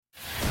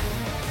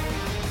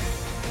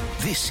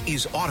This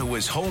is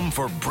Ottawa's home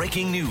for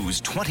breaking news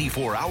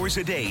 24 hours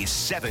a day,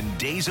 7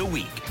 days a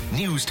week.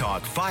 News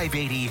Talk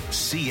 580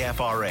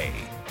 CFRA.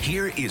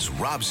 Here is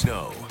Rob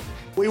Snow.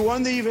 We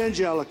won the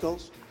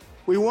evangelicals.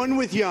 We won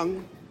with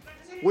young.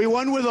 We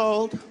won with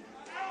old.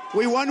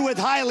 We won with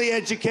highly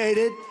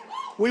educated.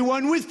 We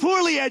won with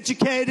poorly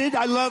educated.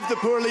 I love the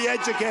poorly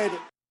educated.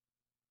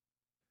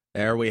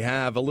 There we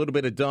have a little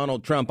bit of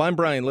Donald Trump. I'm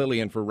Brian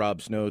Lillian for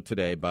Rob Snow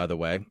today, by the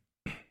way.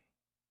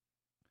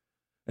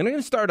 And I'm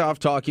going to start off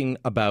talking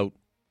about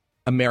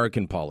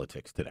American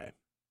politics today.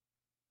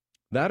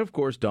 That, of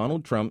course,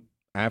 Donald Trump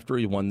after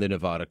he won the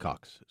Nevada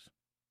caucuses.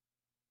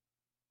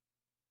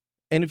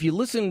 And if you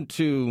listen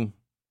to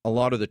a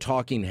lot of the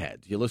talking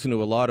heads, you listen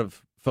to a lot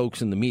of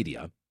folks in the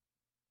media,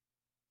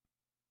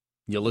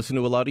 you listen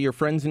to a lot of your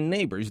friends and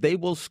neighbors, they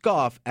will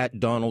scoff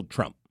at Donald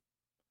Trump.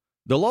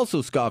 They'll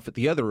also scoff at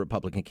the other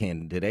Republican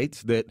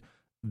candidates that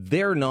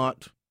they're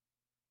not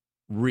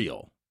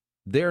real.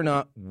 They're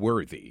not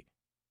worthy.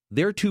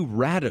 They're too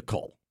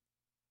radical.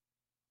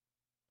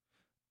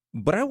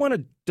 But I want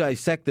to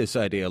dissect this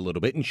idea a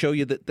little bit and show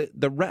you that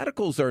the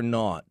radicals are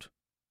not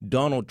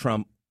Donald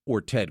Trump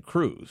or Ted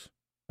Cruz.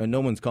 And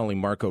no one's calling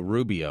Marco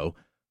Rubio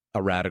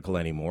a radical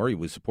anymore. He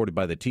was supported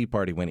by the Tea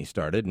Party when he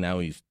started. Now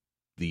he's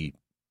the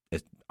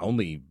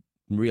only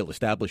real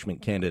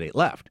establishment candidate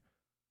left.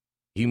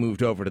 He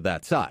moved over to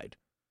that side.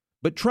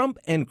 But Trump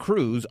and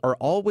Cruz are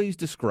always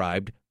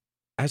described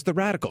as the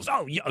radicals.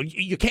 Oh,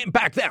 you can't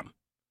back them.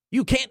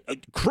 You can't.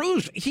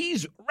 Cruz,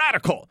 he's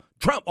radical.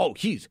 Trump, oh,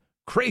 he's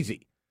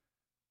crazy.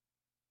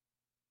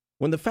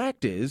 When the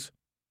fact is,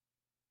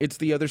 it's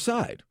the other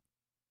side.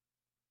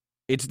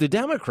 It's the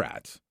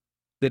Democrats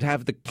that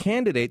have the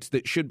candidates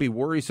that should be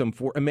worrisome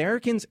for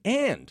Americans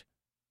and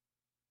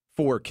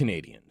for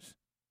Canadians.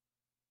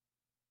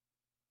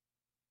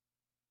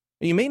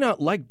 You may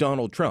not like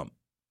Donald Trump.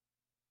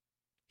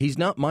 He's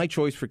not my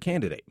choice for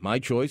candidate. My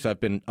choice,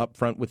 I've been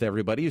upfront with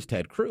everybody, is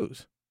Ted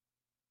Cruz.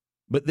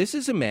 But this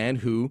is a man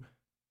who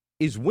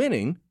is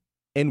winning,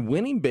 and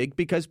winning big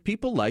because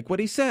people like what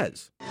he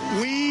says.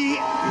 We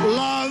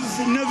love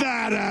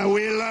Nevada.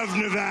 We love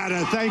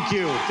Nevada. Thank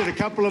you. A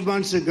couple of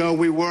months ago,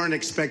 we weren't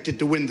expected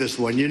to win this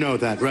one. You know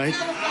that, right?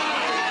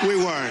 We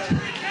weren't.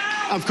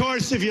 Of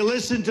course, if you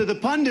listen to the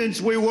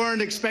pundits, we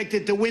weren't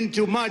expected to win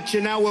too much,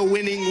 and now we're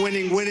winning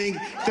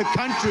the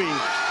country.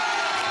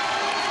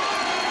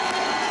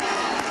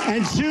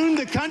 And soon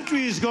the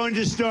country is going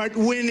to start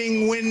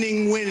winning.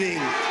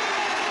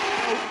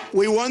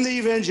 We won the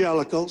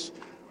evangelicals.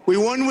 We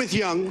won with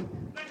young.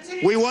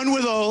 We won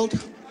with old.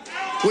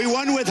 We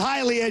won with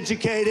highly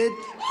educated.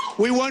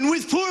 We won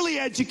with poorly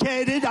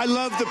educated. I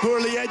love the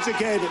poorly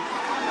educated.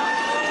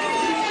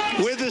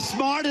 We're the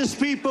smartest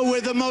people. We're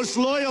the most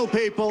loyal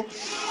people.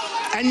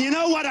 And you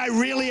know what I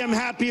really am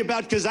happy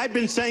about? Because I've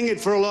been saying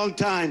it for a long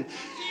time.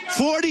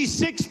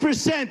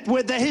 46%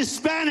 with the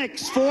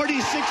Hispanics.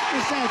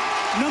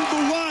 46%.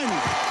 Number one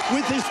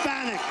with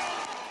Hispanics.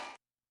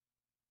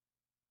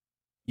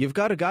 You've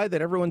got a guy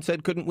that everyone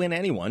said couldn't win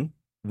anyone,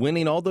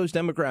 winning all those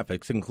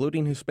demographics,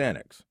 including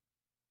Hispanics.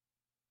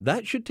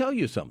 That should tell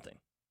you something.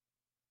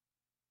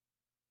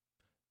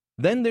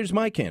 Then there's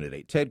my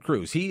candidate, Ted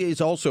Cruz. He is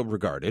also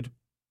regarded,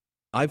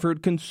 I've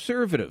heard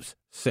conservatives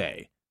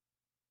say,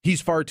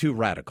 he's far too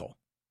radical.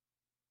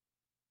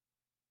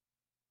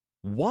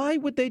 Why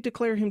would they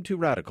declare him too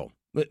radical?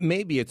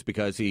 Maybe it's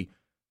because he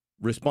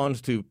responds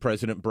to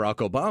President Barack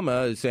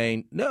Obama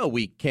saying, no,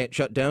 we can't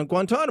shut down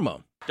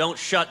Guantanamo. Don't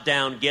shut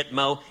down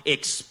Gitmo,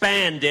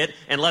 expand it,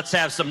 and let's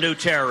have some new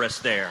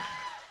terrorists there.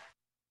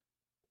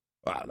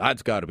 Wow,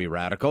 that's got to be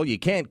radical. You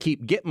can't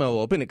keep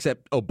Gitmo open,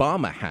 except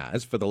Obama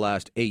has for the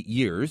last 8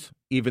 years,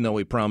 even though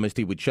he promised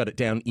he would shut it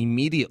down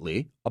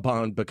immediately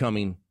upon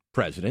becoming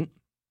president.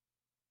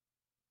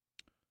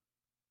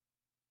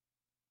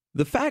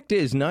 The fact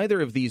is,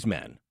 neither of these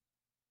men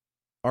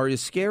are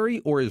as scary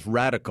or as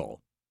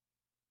radical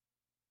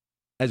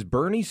as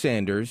Bernie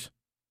Sanders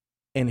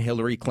and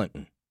Hillary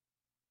Clinton.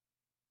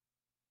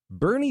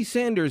 Bernie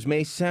Sanders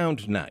may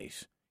sound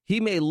nice. He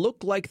may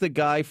look like the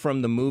guy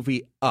from the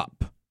movie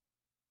Up.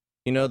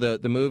 You know, the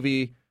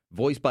movie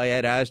voiced by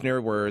Ed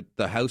Asner where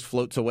the house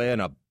floats away on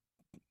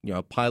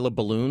a pile of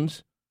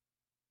balloons.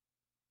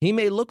 He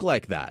may look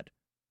like that.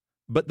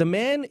 But the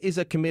man is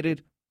a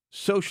committed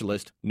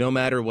socialist no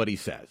matter what he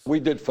says.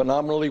 We did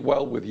phenomenally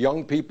well with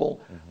young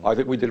people. I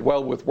think we did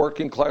well with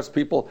working class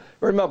people.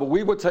 Remember,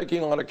 we were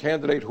taking on a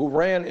candidate who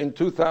ran in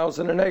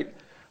 2008.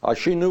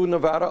 She knew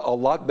Nevada a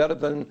lot better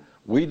than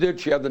we did.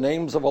 She had the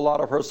names of a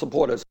lot of her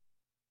supporters.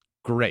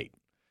 Great.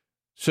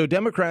 So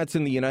Democrats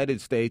in the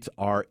United States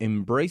are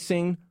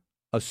embracing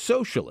a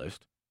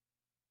socialist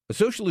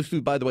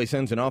who, by the way,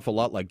 sounds an awful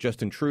lot like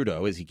Justin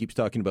Trudeau as he keeps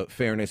talking about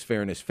fairness.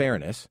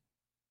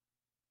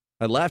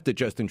 I laughed at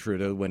Justin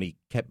Trudeau when he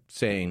kept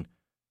saying,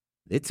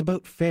 it's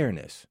about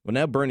fairness. Well,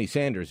 now Bernie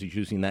Sanders is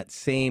using that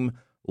same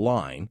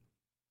line.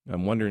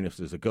 I'm wondering if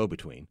there's a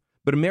go-between.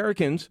 But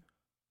Americans,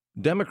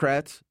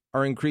 Democrats,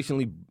 are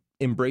increasingly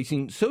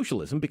embracing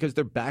socialism because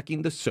they're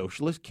backing the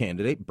socialist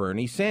candidate,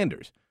 Bernie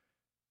Sanders.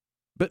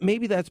 But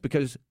maybe that's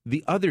because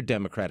the other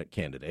Democratic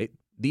candidate,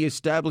 the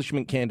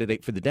establishment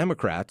candidate for the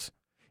Democrats,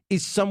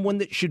 is someone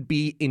that should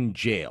be in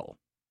jail.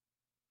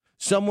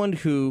 Someone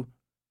who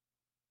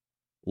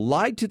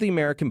lied to the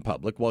American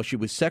public while she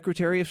was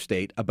Secretary of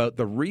State about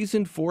the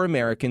reason 4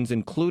 Americans,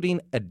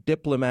 including a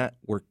diplomat,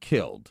 were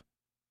killed.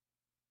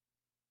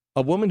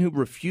 A woman who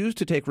refused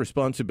to take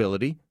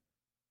responsibility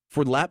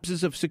for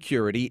lapses of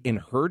security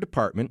in her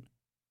department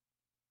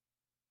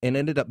and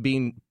ended up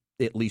being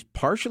at least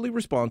partially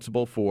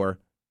responsible for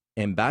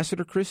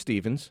Ambassador Chris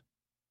Stevens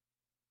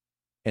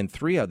and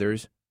 3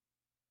 others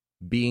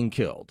being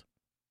killed.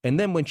 And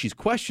then when she's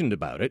questioned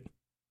about it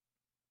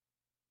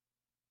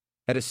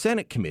at a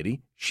Senate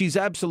committee, she's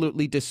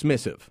absolutely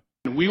dismissive.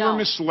 We were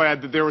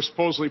misled that there were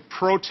supposedly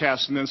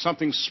protests and then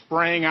something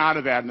sprang out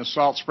of that, an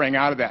assault sprang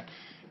out of that.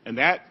 And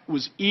that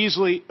was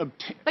easily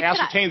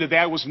ascertained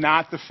that was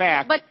not the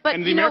fact.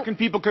 And the American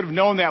people could have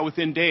known that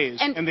within days,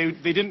 and they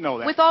didn't know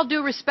that. With all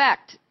due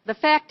respect, the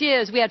fact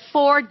is we had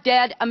 4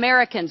 dead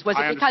Americans. Was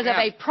it because of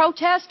a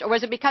protest, or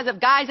was it because of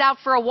guys out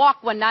for a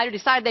walk one night who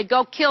decided they'd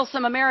go kill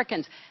some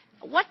Americans?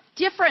 What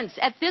difference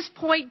at this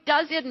point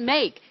does it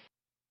make?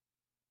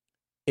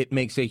 It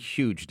makes a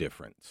huge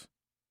difference.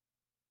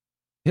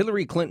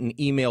 Hillary Clinton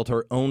emailed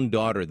her own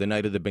daughter the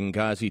night of the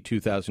Benghazi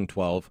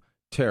 2012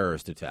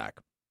 terrorist attack.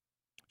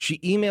 She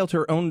emailed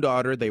her own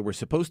daughter. They were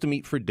supposed to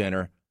meet for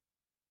dinner,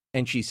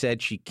 and she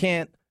said she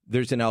can't.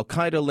 There's an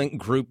al-Qaeda-linked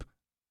group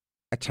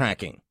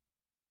attacking.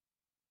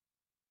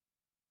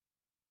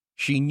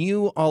 She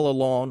knew all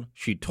along.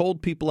 She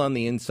told people on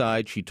the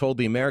inside. She told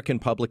the American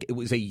public it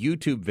was a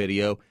YouTube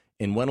video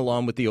and went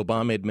along with the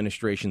Obama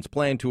administration's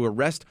plan to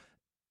arrest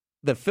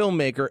the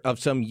filmmaker of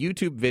some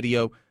YouTube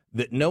video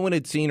that no one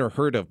had seen or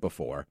heard of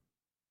before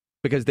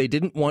because they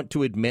didn't want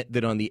to admit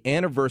that on the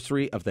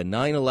anniversary of the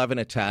 9/11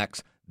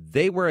 attacks,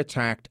 they were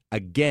attacked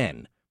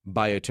again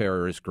by a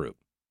terrorist group.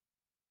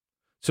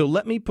 So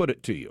let me put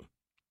it to you.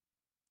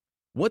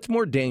 What's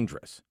more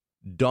dangerous,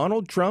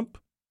 Donald Trump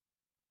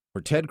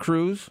or Ted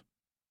Cruz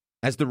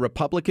as the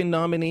Republican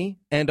nominee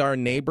and our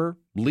neighbor,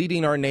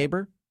 leading our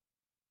neighbor?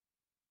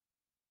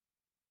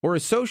 Or a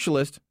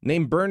socialist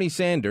named Bernie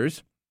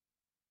Sanders?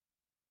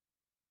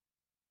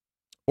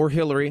 Or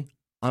Hillary,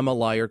 I'm a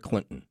liar,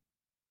 Clinton?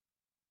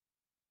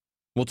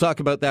 We'll talk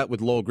about that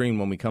with Lowell Green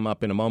when we come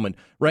up in a moment.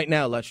 Right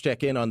now, let's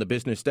check in on the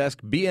business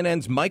desk.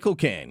 BNN's Michael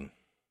Kane.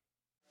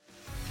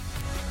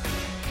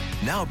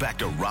 Now back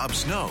to Rob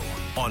Snow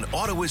on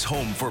Ottawa's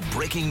home for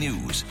breaking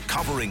news,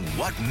 covering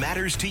what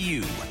matters to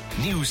you.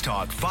 News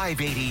Talk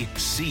 580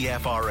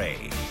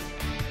 CFRA.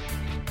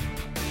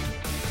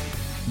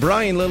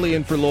 Brian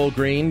Lillian for Lowell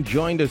Green,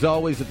 joined as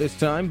always at this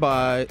time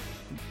by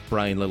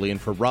Brian Lillian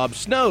for Rob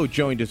Snow,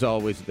 joined as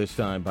always at this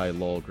time by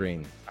Lowell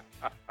Green.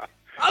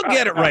 I'll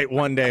get it right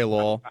one day,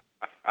 Lowell.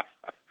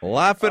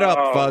 Laugh it up,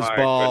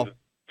 fuzzball.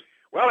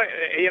 Well,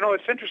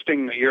 it's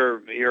interesting,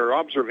 your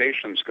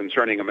observations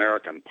concerning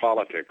American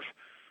politics.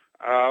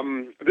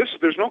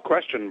 There's no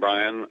question,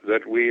 Brian,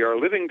 that we are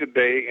living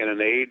today in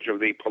an age of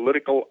the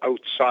political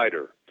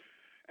outsider.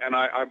 And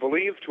I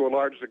believe to a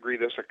large degree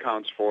this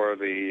accounts for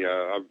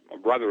the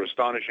rather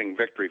astonishing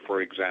victory,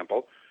 for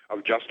example,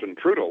 of Justin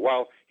Trudeau.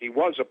 While he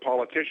was a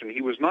politician,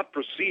 he was not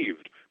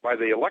perceived by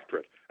the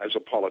electorate as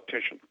a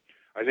politician.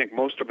 I think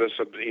most of us,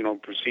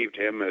 perceived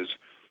him as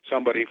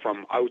somebody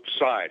from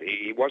outside.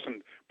 He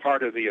wasn't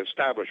part of the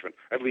establishment.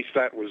 At least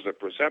that was the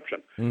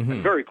perception. Mm-hmm.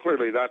 And very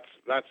clearly,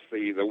 that's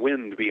the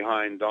wind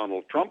behind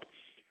Donald Trump,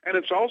 and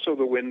it's also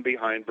the wind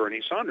behind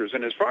Bernie Sanders.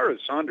 And as far as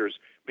Sanders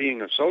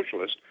being a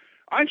socialist,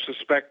 I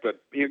suspect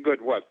that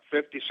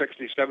 50,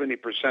 60,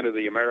 70% of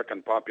the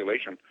American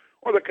population,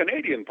 or the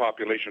Canadian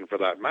population for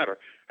that matter,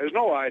 has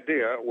no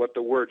idea what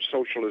the word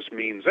socialist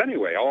means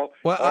anyway. All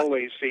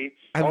they see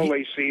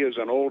is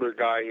an older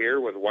guy here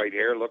with white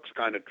hair, looks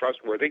kind of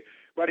trustworthy,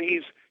 but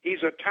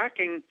he's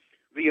attacking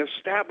the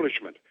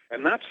establishment,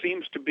 and that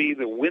seems to be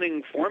the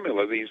winning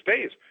formula these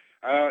days.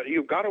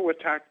 You've got to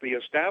attack the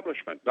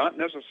establishment, not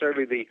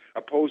necessarily the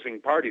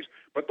opposing parties,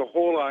 but the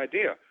whole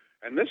idea.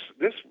 And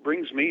this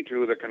brings me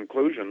to the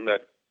conclusion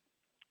that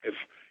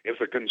if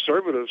the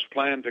Conservatives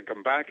plan to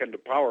come back into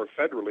power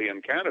federally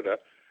in Canada,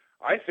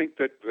 I think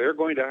that they're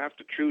going to have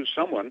to choose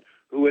someone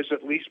who is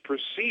at least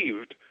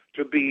perceived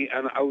to be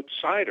an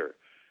outsider.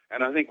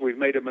 And I think we've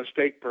made a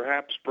mistake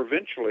perhaps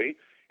provincially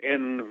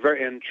in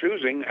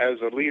choosing as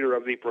a leader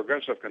of the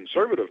Progressive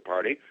Conservative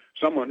Party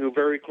someone who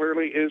very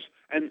clearly is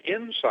an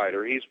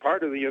insider. He's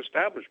part of the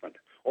establishment.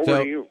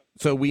 Over to you.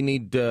 So we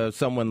need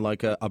someone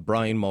like a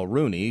Brian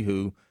Mulroney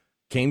who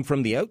came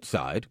from the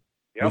outside,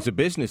 was a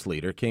business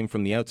leader, came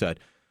from the outside.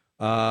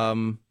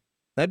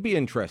 That'd be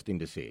interesting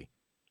to see.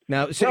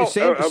 Now,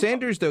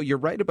 Sanders, though, you're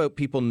right about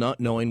people not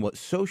knowing what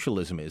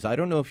socialism is. I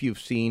don't know if you've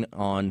seen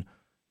on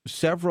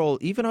several,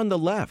 even on the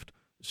left,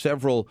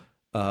 several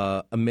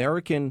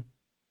American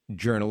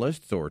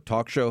journalists or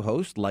talk show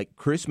hosts like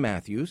Chris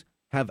Matthews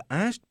have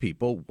asked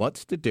people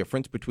what's the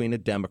difference between a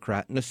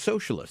Democrat and a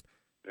socialist.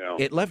 Yeah.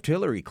 It left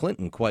Hillary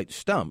Clinton quite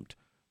stumped.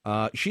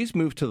 She's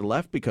moved to the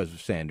left because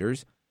of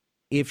Sanders.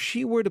 If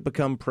she were to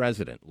become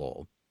president,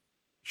 Lowell,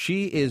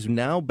 she is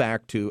now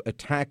back to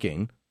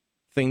attacking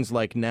things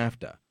like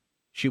NAFTA.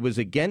 She was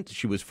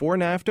for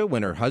NAFTA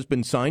when her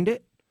husband signed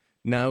it.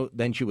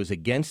 Then she was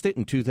against it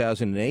in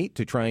 2008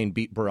 to try and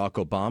beat Barack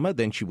Obama.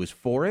 Then she was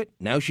for it.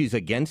 Now she's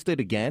against it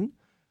again.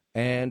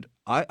 And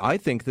I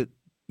think that,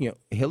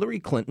 Hillary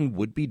Clinton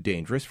would be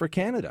dangerous for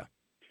Canada.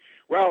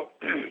 Well,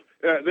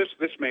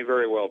 this may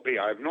very well be.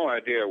 I have no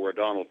idea where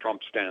Donald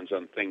Trump stands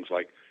on things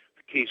like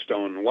the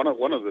Keystone. One of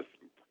the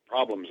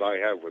problems I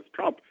have with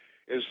Trump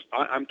is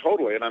I'm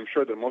totally, and I'm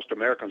sure that most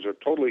Americans are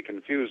totally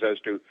confused as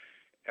to,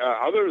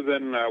 other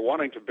than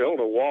wanting to build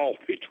a wall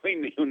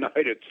between the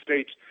United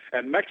States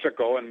and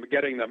Mexico and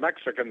getting the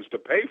Mexicans to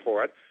pay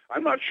for it,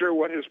 I'm not sure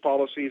what his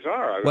policies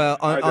are. Well,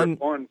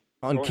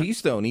 on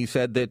Keystone, he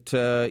said that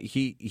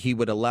he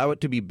would allow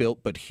it to be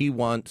built, but he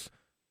wants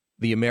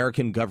the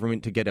American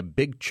government to get a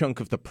big chunk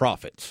of the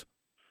profits.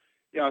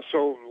 Yeah,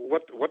 so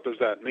what does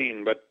that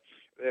mean? But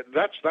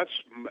that's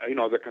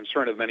the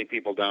concern of many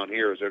people down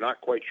here is they're not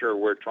quite sure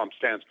where Trump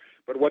stands.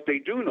 But what they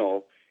do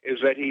know is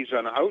that he's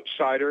an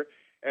outsider,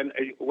 and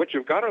what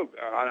you've got to,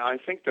 I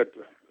think that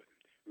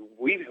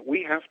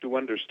we have to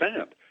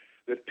understand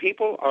that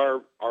people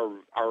are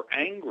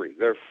angry,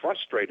 they're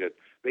frustrated,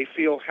 they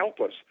feel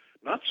helpless,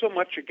 not so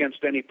much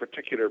against any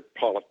particular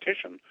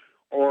politician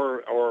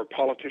or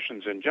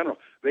politicians in general.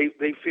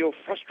 They feel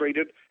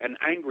frustrated and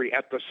angry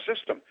at the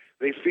system.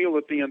 They feel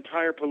that the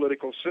entire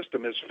political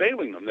system is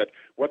failing them, that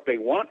what they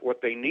want,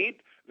 what they need,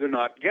 they're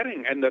not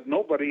getting, and that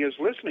nobody is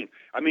listening.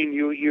 I mean,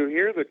 you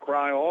hear the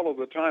cry all of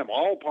the time,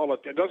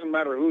 it doesn't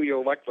matter who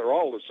you elect, they're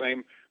all the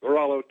same, they're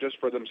all out just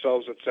for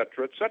themselves, et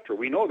cetera, et cetera.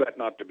 We know that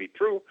not to be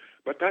true,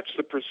 but that's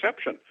the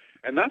perception.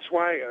 And that's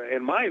why,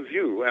 in my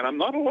view, and I'm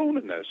not alone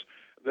in this,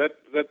 that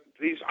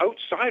these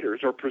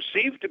outsiders, or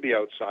perceived to be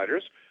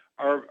outsiders,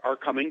 are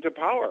coming to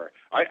power.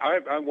 I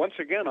once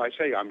again, I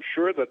say, I'm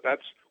sure that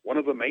that's one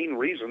of the main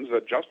reasons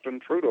that Justin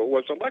Trudeau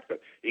was elected.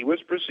 He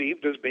was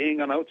perceived as being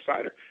an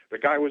outsider. The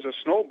guy was a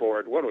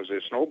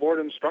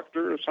snowboard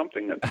instructor or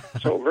something, and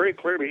so very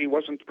clearly he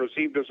wasn't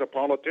perceived as a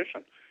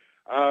politician.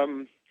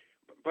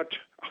 But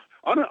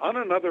on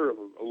another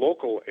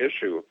local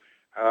issue,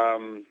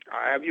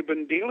 have you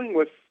been dealing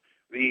with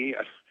the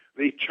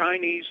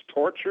Chinese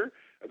torture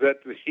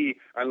that the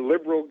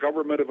Liberal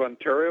government of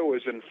Ontario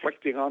is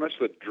inflicting on us?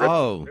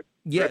 Well,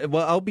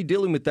 I'll be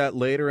dealing with that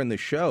later in the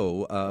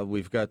show.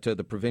 We've got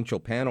the provincial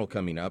panel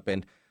coming up,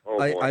 and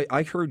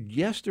I heard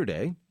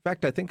yesterday, in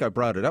fact, I think I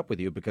brought it up with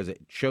you because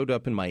it showed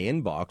up in my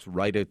inbox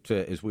right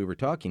as we were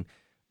talking,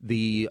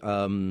 the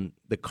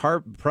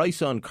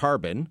price on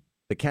carbon,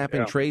 the cap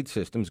and trade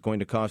system is going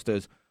to cost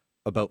us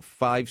about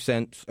 5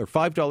 cents or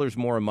 $5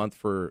 more a month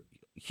for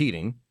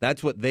heating.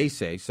 That's what they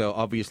say, so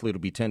obviously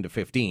it'll be 10 to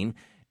 15.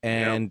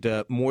 And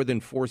more than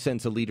 4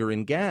 cents a liter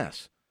in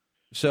gas.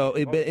 So,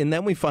 and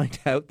then we find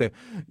out that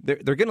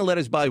they're going to let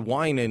us buy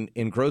wine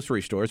in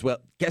grocery stores. Well,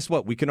 guess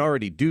what? We can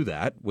already do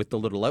that with the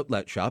little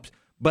outlet shops.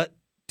 But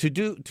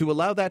to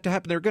allow that to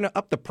happen, they're going to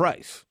up the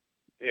price.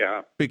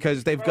 Yeah,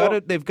 because they've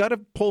got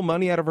to pull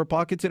money out of our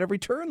pockets at every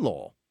turn,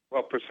 Lowell.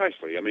 Well,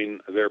 precisely. I mean,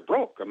 they're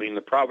broke. I mean,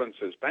 the province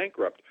is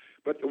bankrupt.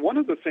 But one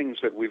of the things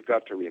that we've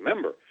got to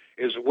remember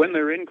is when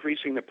they're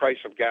increasing the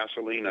price of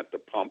gasoline at the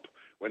pump,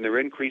 when they're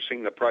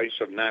increasing the price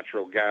of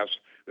natural gas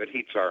that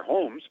heats our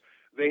homes,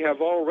 they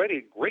have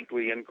already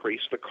greatly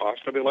increased the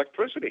cost of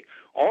electricity.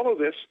 All of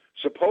this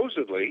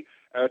supposedly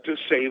to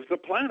save the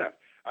planet.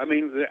 I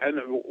mean, and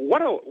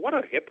what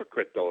a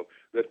hypocrite, though,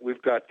 that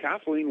we've got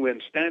Kathleen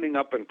Wynne standing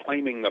up and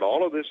claiming that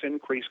all of this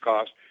increased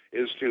cost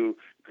is to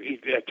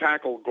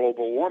tackle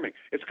global warming.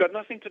 It's got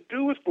nothing to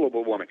do with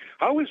global warming.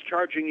 How is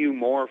charging you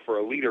more for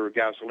a liter of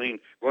gasoline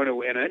going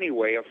to in any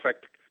way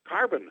affect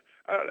carbon?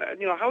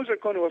 How is it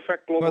going to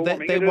affect global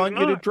warming? They want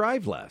you to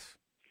drive less.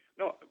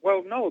 No,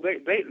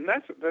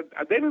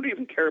 they don't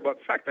even care about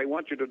the fact they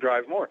want you to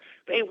drive more.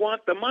 They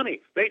want the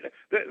money.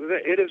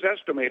 It is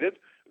estimated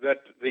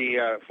that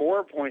the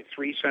 4.3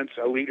 cents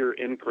a liter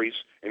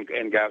increase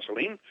in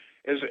gasoline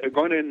is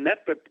going to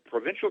net the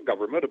provincial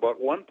government about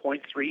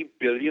 $1.3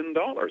 billion.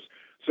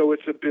 So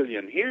it's $1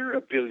 billion here,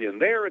 $1 billion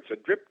there. It's a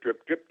drip,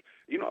 drip, drip.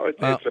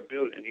 It's $1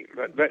 billion.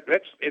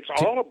 It's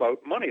all about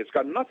money. It's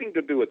got nothing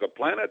to do with the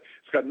planet.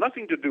 It's got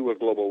nothing to do with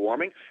global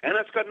warming, and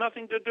it's got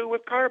nothing to do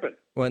with carbon.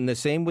 Well, and the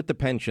same with the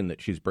pension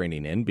that she's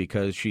bringing in,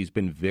 because she's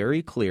been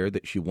very clear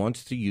that she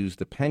wants to use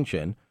the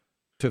pension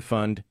to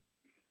fund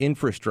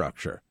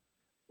infrastructure.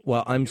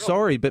 Well, I'm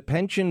sorry, but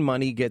pension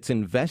money gets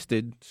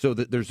invested so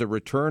that there's a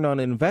return on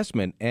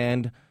investment,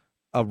 and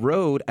a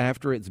road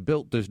after it's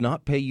built does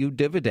not pay you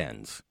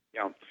dividends.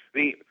 Yeah,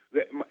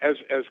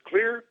 as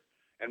clear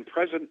and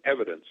present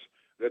evidence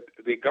that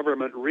the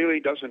government really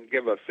doesn't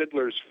give a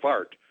fiddler's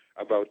fart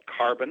about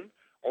carbon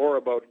or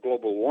about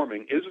global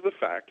warming is the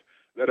fact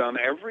that on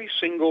every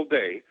single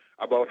day,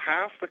 about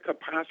half the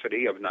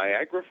capacity of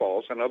Niagara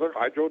Falls and other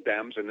hydro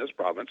dams in this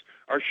province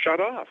are shut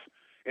off.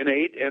 And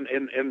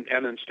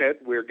instead,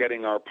 we're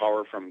getting our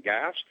power from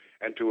gas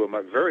and to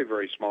a very,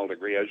 very small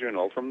degree, as you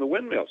know, from the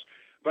windmills.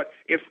 But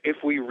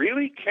if we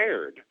really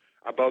cared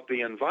about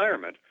the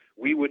environment,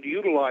 we would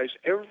utilize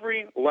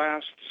every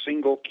last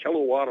single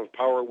kilowatt of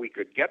power we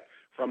could get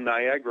from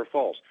Niagara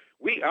Falls.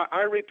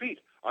 I repeat,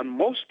 on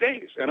most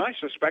days, and I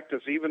suspect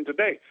it's even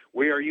today,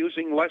 we are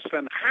using less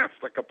than half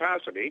the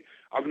capacity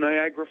of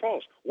Niagara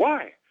Falls.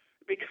 Why?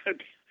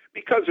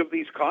 Because of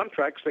these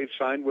contracts they've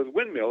signed with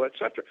windmill,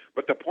 etc.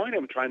 But the point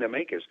I'm trying to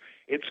make is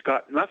it's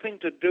got nothing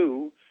to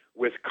do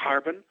with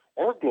carbon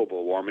or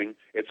global warming.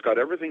 It's got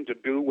everything to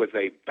do with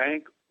a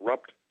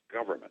bankrupt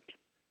government.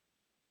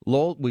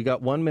 Lowell, we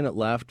got 1 minute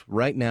left.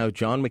 Right now,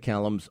 John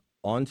McCallum's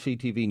on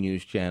CTV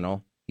News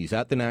Channel. He's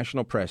at the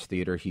National Press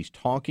Theatre. He's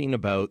talking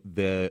about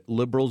the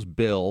Liberals'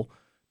 bill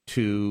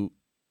to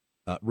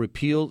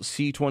repeal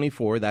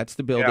C-24. That's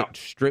the bill that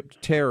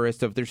stripped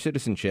terrorists of their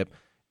citizenship,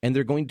 and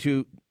they're going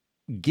to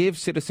give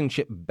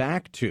citizenship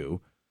back to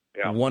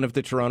one of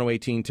the Toronto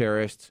 18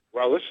 terrorists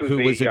who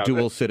was a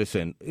dual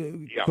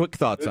citizen. Quick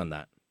thoughts on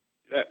that.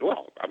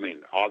 Well, I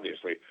mean,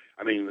 obviously.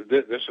 I mean,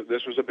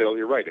 this was a bill.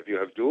 You're right. If you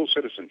have dual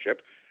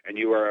citizenship and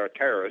you are a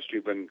terrorist,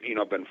 you've been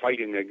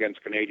fighting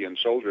against Canadian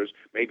soldiers,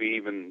 maybe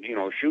even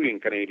shooting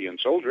Canadian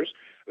soldiers,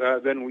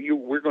 then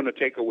we're going to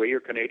take away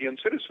your Canadian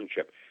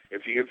citizenship.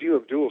 If you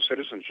have dual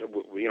citizenship,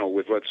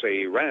 with let's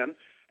say Iran,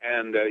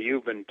 and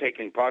you've been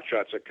taking pot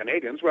shots at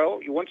Canadians, well,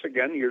 once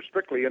again, you're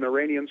strictly an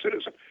Iranian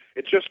citizen.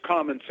 It's just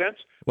common sense.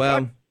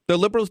 Well, the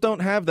Liberals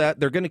don't have that.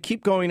 They're going to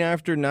keep going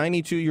after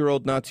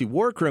 92-year-old Nazi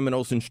war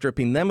criminals and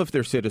stripping them of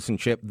their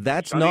citizenship.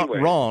 That's not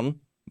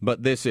wrong,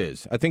 but this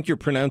is. I think you're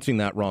pronouncing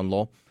that wrong,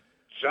 Lowell.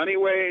 Sunny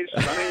ways,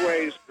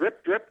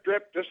 drip, drip,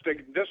 drip. Just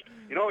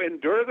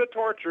endure the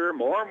torture.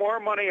 More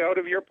money out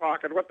of your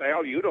pocket. What the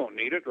hell? You don't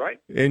need it, right?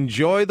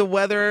 Enjoy the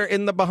weather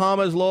in the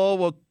Bahamas, Lowell.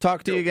 We'll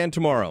talk to you again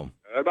tomorrow.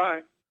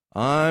 Bye.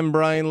 I'm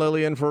Brian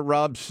Lillian for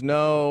Rob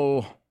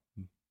Snow.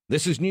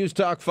 This is News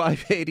Talk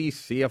 580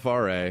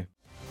 CFRA.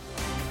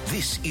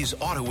 This is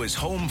Ottawa's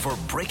home for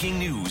breaking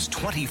news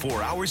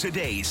 24 hours a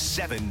day,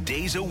 7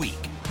 days a week.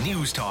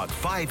 News Talk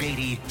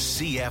 580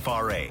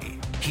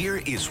 CFRA. Here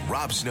is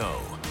Rob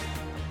Snow.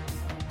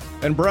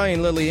 And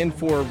Brian Lillian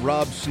for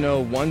Rob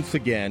Snow once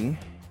again.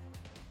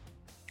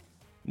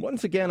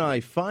 Once again,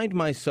 I find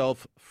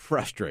myself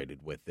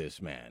frustrated with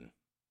this man,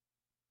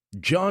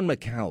 John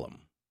McCallum.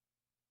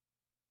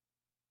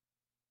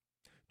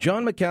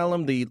 John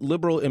McCallum, the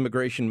Liberal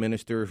immigration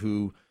minister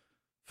who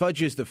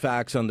fudges the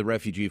facts on the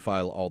refugee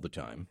file all the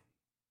time,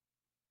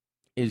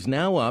 is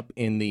now up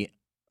in the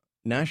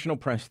National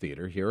Press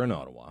Theatre here in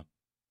Ottawa,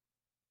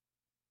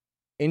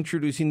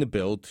 introducing the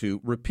bill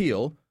to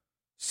repeal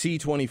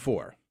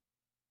C-24.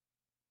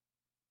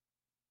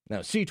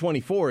 Now,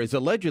 C-24 is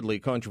allegedly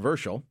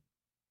controversial.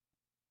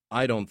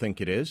 I don't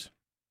think it is.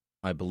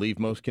 I believe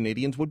most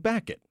Canadians would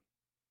back it.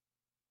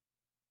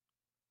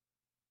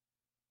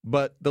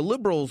 But the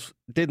Liberals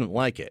didn't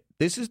like it.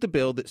 This is the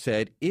bill that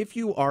said if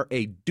you are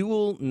a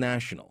dual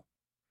national,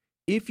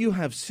 if you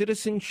have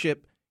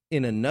citizenship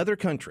in another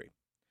country,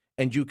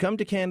 and you come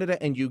to Canada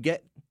and you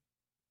get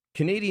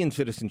Canadian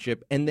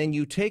citizenship, and then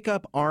you take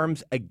up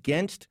arms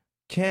against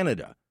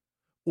Canada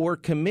or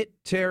commit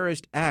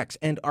terrorist acts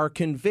and are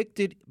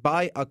convicted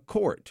by a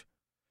court,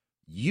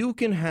 you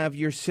can have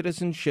your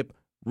citizenship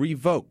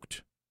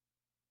revoked.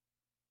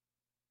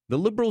 The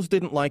Liberals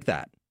didn't like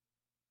that.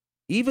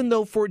 Even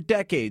though for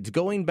decades,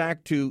 going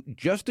back to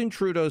Justin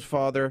Trudeau's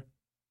father,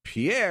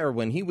 Pierre,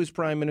 when he was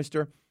Prime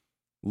Minister,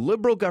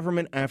 Liberal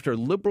government after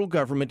Liberal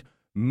government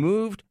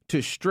moved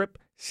to strip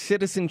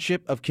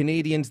citizenship of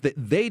Canadians that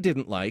they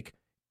didn't like,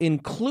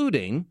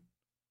 including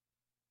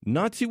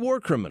Nazi war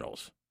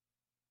criminals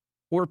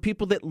or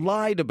people that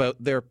lied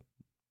about their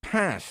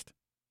past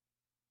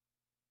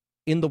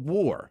in the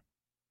war,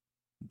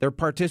 their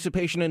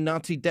participation in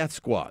Nazi death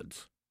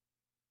squads.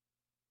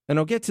 And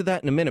I'll get to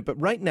that in a minute,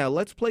 but right now,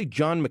 let's play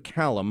John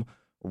McCallum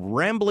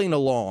rambling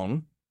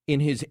along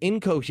in his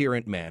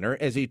incoherent manner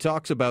as he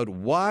talks about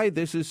why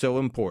this is so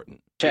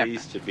important.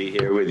 Pleased to be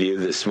here with you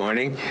this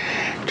morning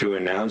to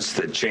announce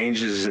the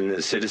changes in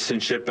the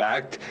Citizenship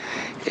Act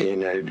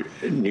in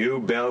a new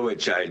bill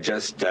which I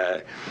just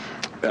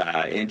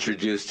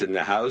introduced in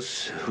the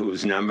House,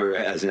 whose number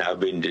has now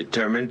been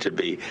determined to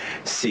be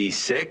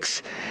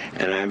C6.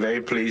 And I'm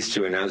very pleased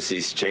to announce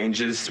these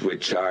changes,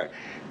 which are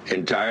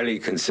entirely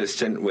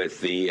consistent with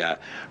the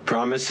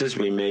promises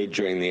we made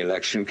during the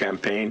election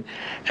campaign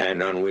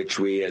and on which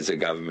we as a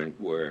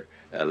government were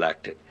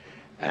elected.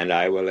 And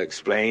I will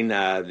explain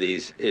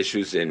these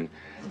issues in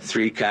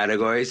three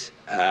categories.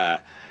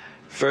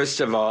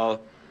 First of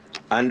all,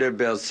 under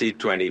Bill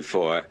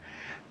C-24,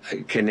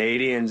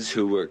 Canadians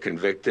who were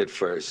convicted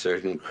for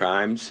certain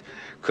crimes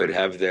could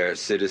have their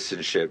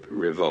citizenship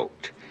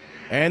revoked.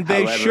 And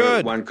they However,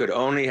 should. One could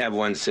only have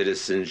one's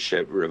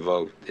citizenship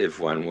revoked if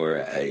one were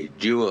a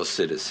dual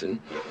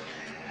citizen.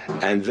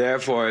 And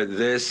therefore,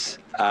 this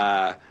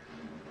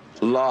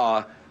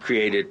law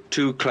created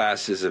two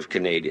classes of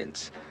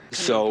Canadians.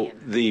 So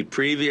the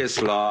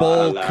previous law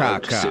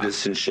allowed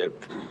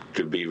citizenship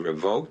to be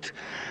revoked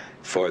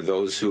for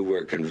those who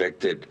were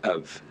convicted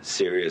of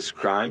serious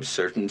crimes,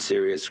 certain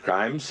serious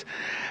crimes,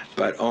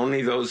 but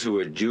only those who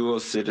were dual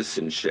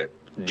citizens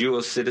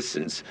dual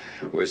citizens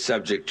were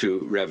subject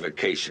to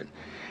revocation.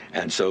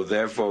 And so,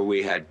 therefore,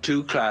 we had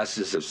two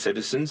classes of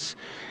citizens,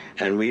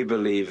 and we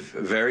believe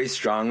very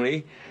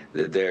strongly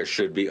that there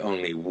should be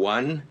only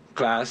one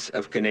class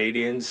of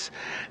Canadians,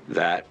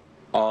 that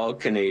all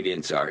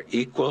Canadians are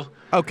equal.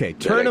 Okay,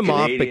 turn him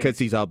off because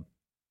he's a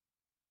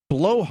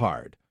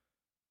blowhard.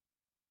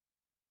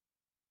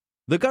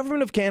 The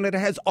government of Canada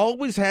has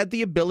always had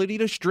the ability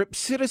to strip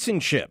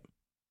citizenship.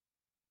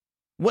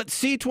 What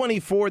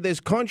C-24, this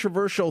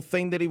controversial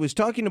thing that he was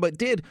talking about,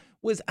 did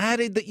was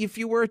added that if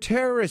you were a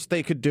terrorist,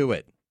 they could do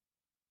it.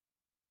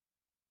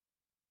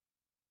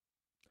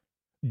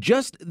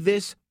 Just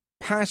this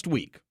past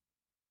week,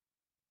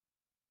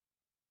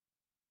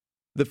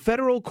 the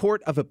Federal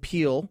Court of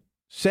Appeal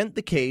sent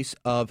the case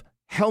of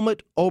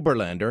Helmut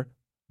Oberlander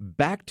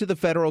back to the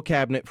federal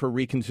cabinet for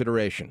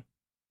reconsideration.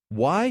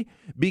 Why?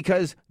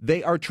 Because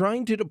they are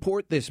trying to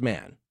deport this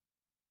man.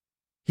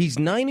 He's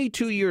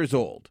 92 years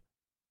old.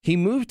 He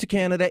moved to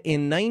Canada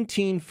in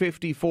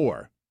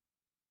 1954.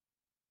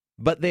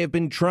 But they have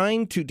been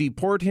trying to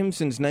deport him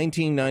since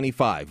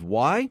 1995.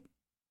 Why?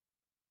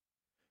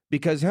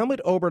 Because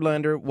Helmut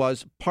Oberlander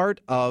was part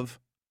of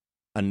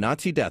a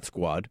Nazi death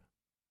squad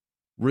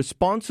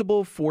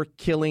responsible for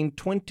killing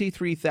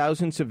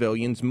 23,000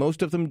 civilians,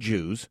 most of them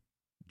Jews,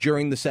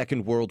 during the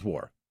Second World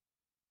War.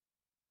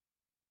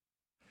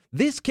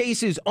 This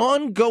case is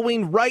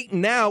ongoing right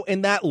now,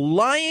 and that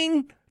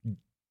lying,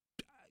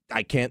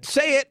 I can't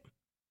say it,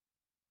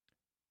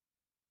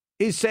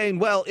 is saying,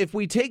 well, if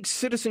we take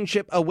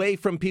citizenship away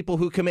from people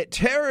who commit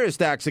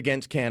terrorist acts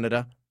against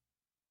Canada,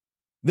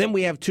 then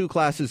we have two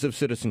classes of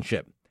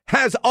citizenship.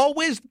 Has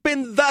always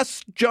been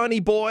thus, Johnny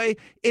boy.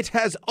 It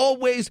has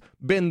always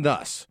been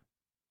thus.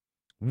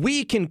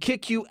 We can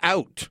kick you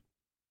out.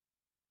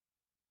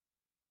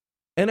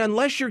 And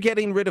unless you're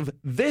getting rid of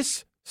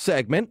this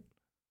segment,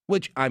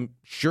 which I'm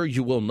sure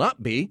you will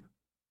not be,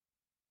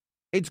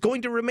 it's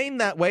going to remain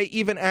that way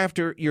even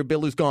after your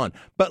bill is gone.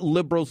 But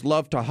liberals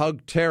love to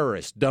hug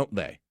terrorists, don't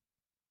they?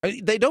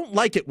 They don't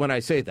like it when I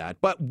say that.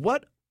 But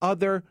what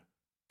other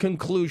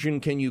conclusion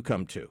can you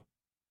come to?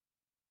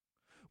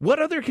 What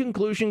other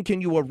conclusion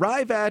can you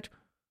arrive at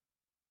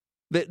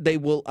that they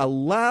will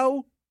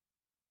allow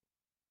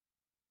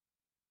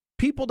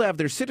people to have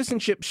their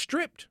citizenship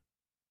stripped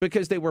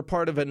because they were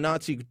part of a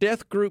Nazi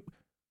death group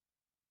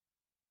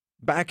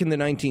back in the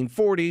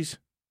 1940s,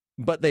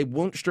 but they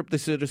won't strip the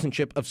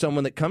citizenship of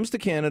someone that comes to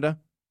Canada,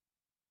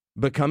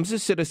 becomes a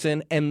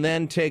citizen, and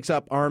then takes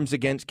up arms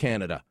against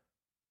Canada?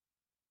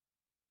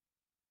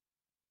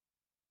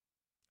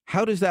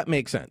 How does that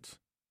make sense?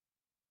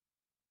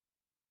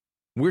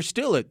 We're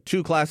still at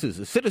two classes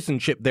of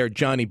citizenship there,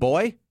 Johnny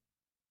boy.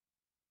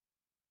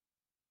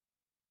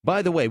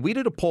 By the way, we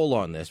did a poll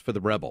on this for the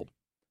Rebel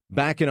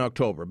back in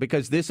October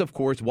because this, of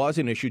course, was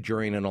an issue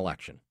during an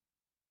election.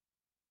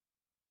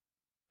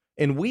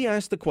 And we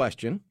asked the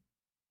question,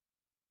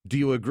 do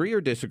you agree or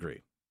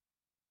disagree?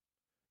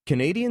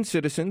 Canadian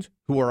citizens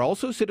who are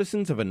also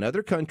citizens of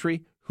another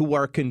country who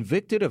are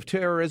convicted of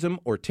terrorism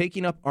or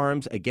taking up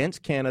arms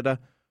against Canada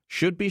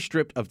should be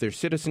stripped of their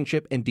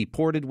citizenship and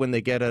deported when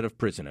they get out of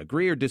prison.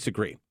 Agree or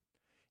disagree?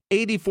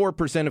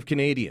 84% of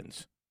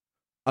Canadians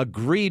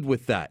agreed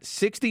with that.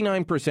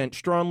 69%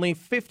 strongly,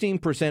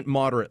 15%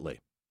 moderately.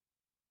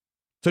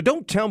 So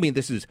don't tell me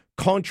this is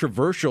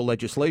controversial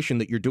legislation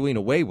that you're doing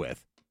away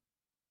with.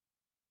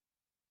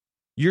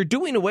 You're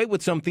doing away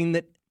with something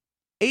that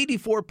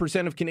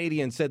 84% of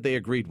Canadians said they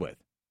agreed with.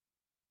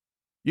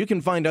 You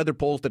can find other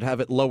polls that have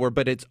it lower,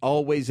 but it's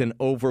always an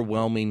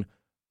overwhelming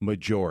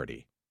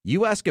majority.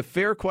 You ask a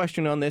fair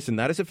question on this, and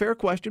that is a fair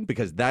question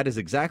because that is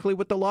exactly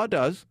what the law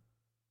does.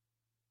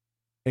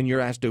 And you're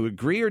asked to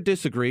agree or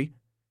disagree.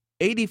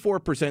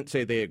 84%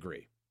 say they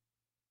agree.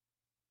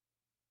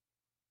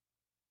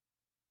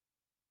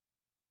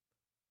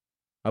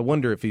 I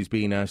wonder if he's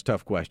being asked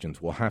tough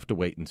questions. We'll have to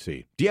wait and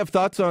see. Do you have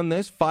thoughts on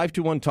this?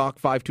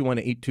 521-TALK,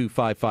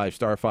 521-8255,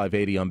 star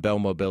 580 on Bell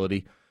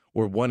Mobility,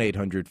 or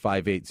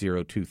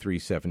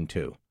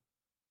 1-800-580-2372.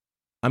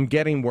 I'm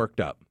getting worked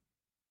up.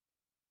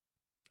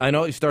 I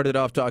know he started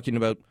off talking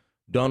about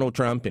Donald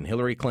Trump and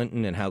Hillary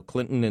Clinton and how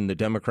Clinton and the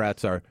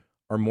Democrats are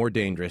more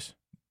dangerous,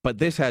 but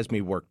this has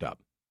me worked up.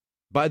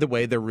 By the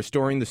way, they're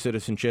restoring the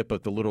citizenship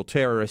of the little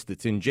terrorist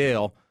that's in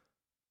jail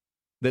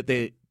that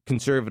the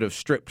conservatives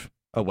stripped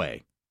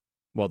away.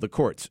 Well, the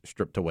courts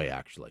stripped away,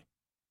 actually.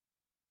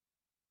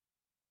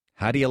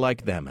 How do you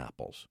like them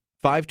apples?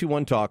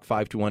 521-TALK,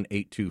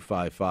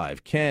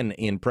 521-8255. Ken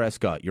in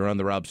Prescott, you're on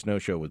the Rob Snow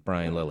Show with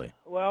Brian Lilley.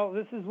 Well,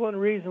 this is one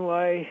reason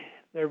why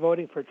they're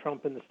voting for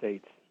Trump in the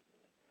States.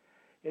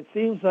 It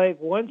seems like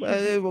once...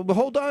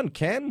 hold on,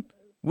 Ken.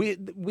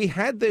 We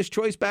had this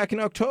choice back in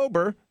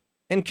October,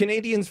 and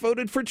Canadians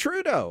voted for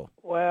Trudeau.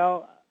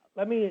 Well,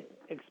 let me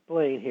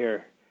explain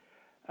here.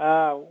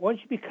 Once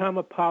you become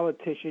a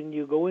politician,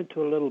 you go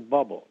into a little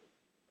bubble.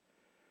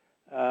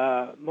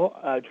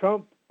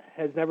 Trump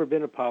has never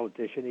been a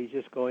politician. He's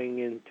just going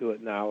into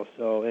it now.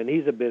 And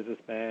he's a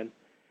businessman.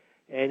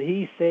 And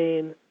he's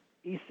saying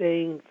he's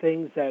saying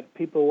things that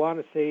people want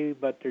to say,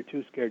 but they're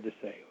too scared to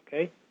say,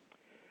 okay?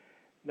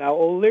 Now,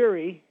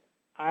 O'Leary,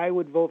 I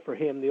would vote for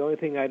him. The only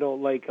thing I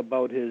don't like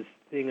about his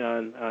thing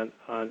on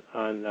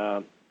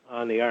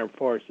the armed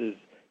forces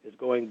is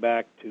going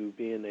back to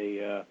being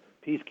a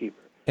peacekeeper.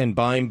 And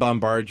buying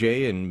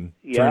Bombardier and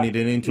turning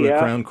it into a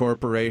crown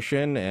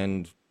corporation.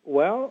 And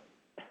well,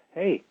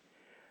 hey,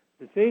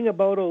 the thing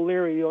about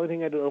O'Leary, the only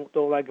thing I don't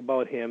like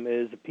about him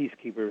is the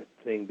peacekeeper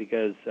thing,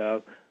 because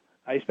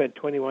I spent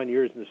 21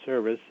 years in the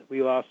service.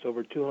 We lost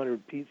over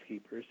 200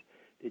 peacekeepers.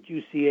 Did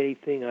you see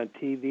anything on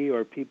TV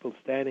or people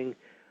standing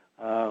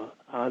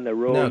on the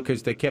road? No,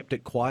 because they kept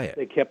it quiet.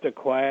 They kept it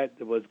quiet.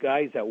 There was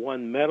guys that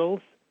won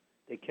medals.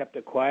 They kept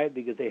it quiet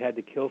because they had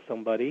to kill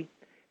somebody.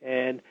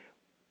 And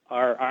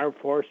our armed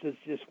forces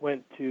just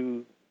went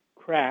to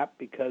crap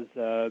because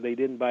they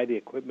didn't buy the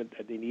equipment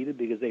that they needed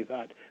because they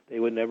thought they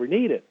would never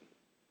need it.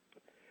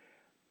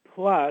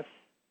 Plus,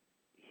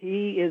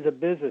 he is a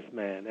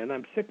businessman, and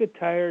I'm sick and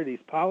tired of these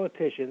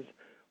politicians.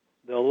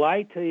 They'll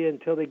lie to you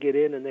until they get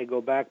in, and they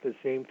go back to the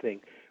same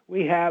thing.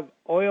 We have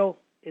oil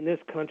in this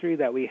country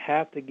that we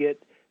have to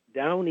get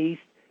down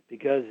east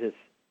because it's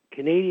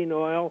Canadian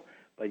oil,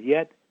 but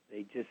yet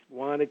they just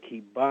want to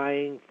keep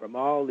buying from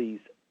all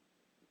these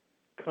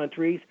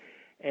countries,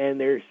 and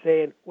they're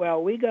saying,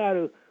 well, we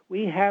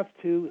have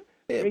to.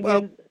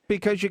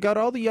 Because you got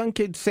all the young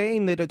kids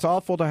saying that it's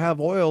awful to have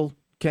oil,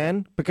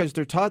 Ken, because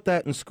they're taught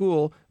that in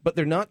school, but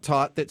they're not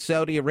taught that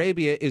Saudi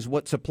Arabia is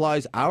what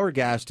supplies our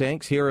gas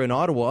tanks here in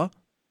Ottawa.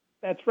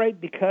 That's right,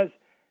 because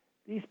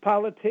these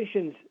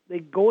politicians, they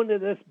go into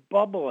this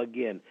bubble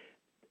again.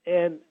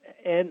 And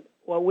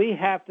what we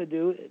have to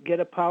do, get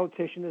a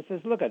politician that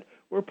says, look,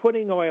 we're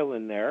putting oil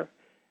in there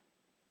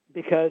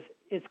because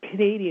it's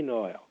Canadian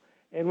oil,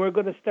 and we're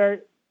going to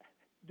start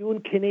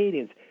doing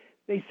Canadians.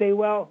 They say,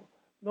 well,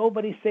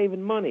 nobody's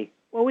saving money.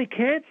 Well, we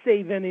can't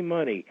save any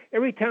money.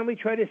 Every time we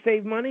try to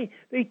save money,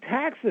 they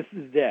tax us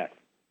to death.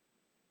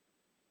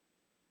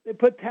 They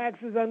put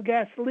taxes on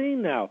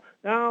gasoline now.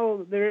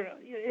 Now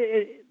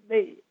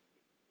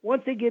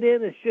once they get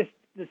in, it's just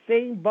the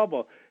same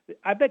bubble.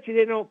 I bet you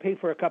they don't pay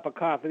for a cup of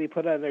coffee. They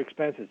put it on their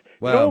expenses.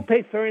 Well, they don't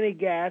pay for any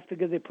gas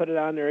because they put it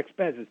on their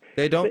expenses.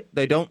 They don't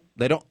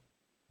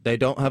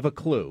have a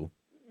clue.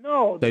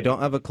 No, they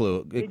don't have a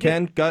clue.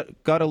 Ken, got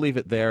to leave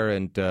it there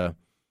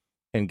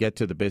and get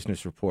to the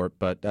business report.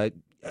 But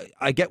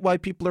I get why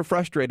people are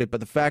frustrated. But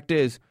the fact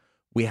is,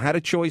 we had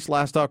a choice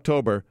last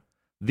October.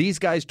 These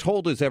guys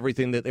told us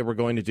everything that they were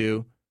going to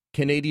do.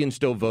 Canadians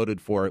still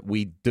voted for it.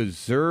 We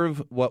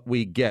deserve what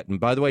we get. And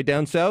by the way,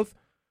 down south,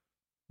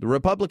 the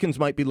Republicans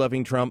might be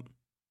loving Trump,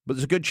 but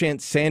there's a good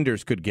chance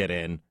Sanders could get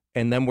in,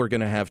 and then we're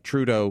going to have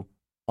Trudeau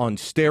on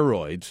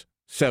steroids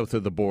south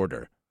of the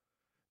border.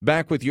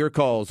 Back with your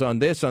calls on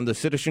this, on the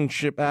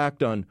Citizenship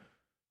Act, on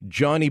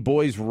Johnny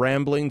Boy's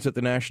ramblings at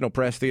the National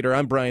Press Theatre.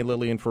 I'm Brian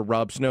Lillian for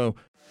Rob Snow.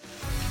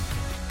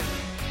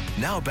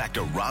 Now back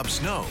to Rob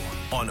Snow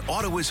on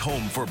Ottawa's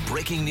home for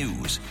breaking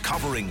news,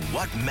 covering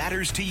what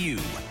matters to you.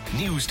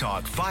 News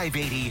Talk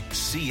 580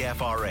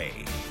 CFRA.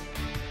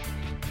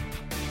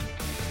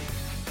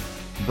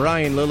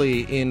 Brian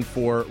Lilly in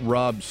for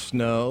Rob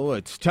Snow.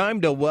 It's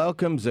time to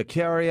welcome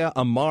Zakaria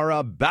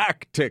Amara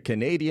back to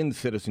Canadian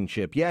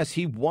citizenship. Yes,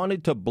 he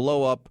wanted to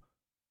blow up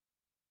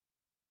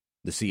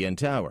the CN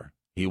Tower.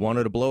 He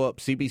wanted to blow up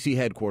CBC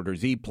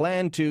headquarters. He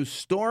planned to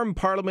storm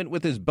Parliament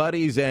with his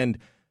buddies and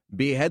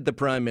behead the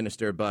Prime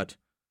Minister. But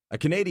a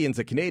Canadian's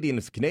a Canadian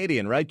is a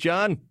Canadian, right,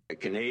 John? A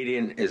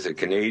Canadian is a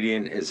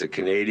Canadian is a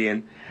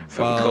Canadian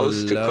from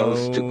coast to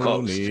coast to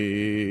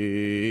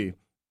coast.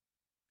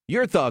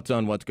 Your thoughts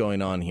on what's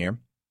going on here.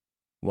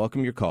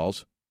 Welcome your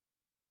calls.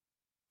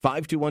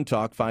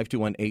 521-TALK,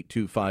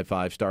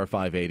 521-8255, star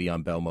 580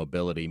 on Bell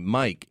Mobility.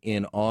 Mike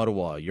in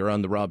Ottawa, you're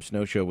on the Rob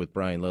Snow Show with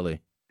Brian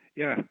Lilly.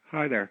 Yeah,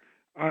 hi there.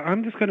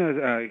 I'm just going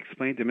to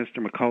explain to Mr.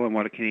 McCullum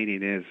what a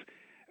Canadian is.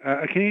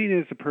 A Canadian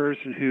is a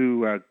person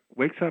who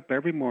wakes up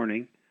every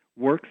morning,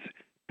 works,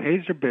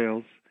 pays their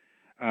bills,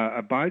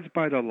 abides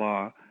by the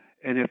law,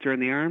 and if they're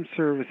in the armed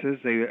services,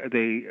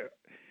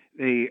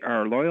 they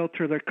are loyal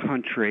to their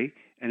country.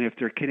 And if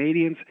they're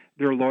Canadians,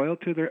 they're loyal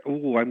to their...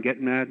 Oh, I'm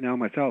getting mad now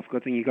myself.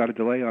 Good thing you got a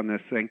delay on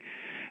this thing.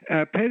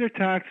 Pay their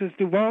taxes,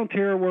 do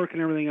volunteer work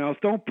and everything else.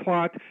 Don't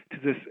plot to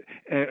this,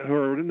 who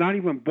are not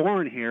even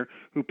born here,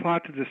 who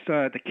plot to this,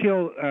 to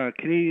kill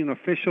Canadian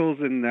officials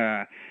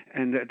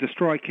and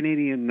destroy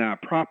Canadian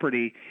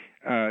property.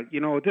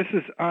 This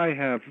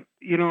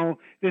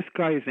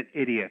guy is an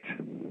idiot.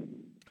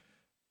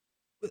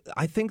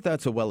 I think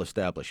that's a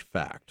well-established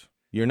fact.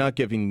 You're not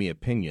giving me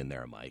opinion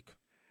there, Mike.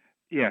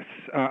 Yes,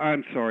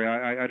 I'm sorry.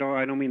 I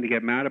don't mean to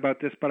get mad about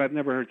this, but I've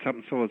never heard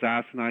something so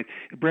asinine.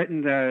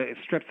 Britain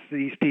strips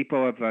these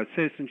people of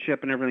citizenship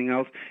and everything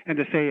else, and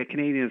to say a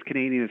Canadian is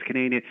Canadian is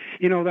Canadian,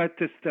 that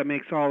just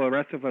makes all the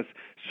rest of us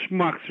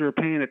schmucks who are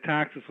paying the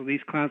taxes so these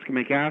clowns can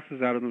make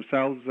asses out of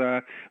themselves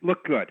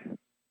look good.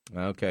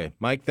 Okay.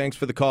 Mike, thanks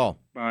for the call.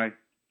 Bye.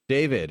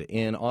 David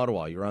in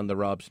Ottawa, you're on the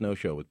Rob Snow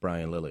Show with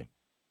Brian Lilly.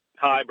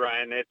 Hi,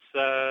 Brian.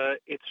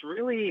 It's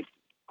really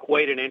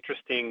quite an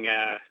interesting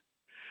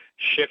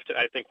shift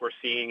I think we're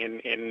seeing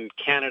in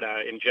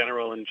Canada in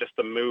general, and just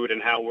the mood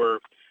and how we're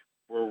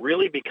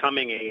really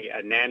becoming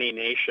a nanny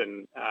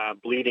nation,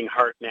 bleeding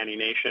heart nanny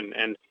nation,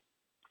 and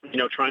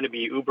trying to be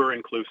uber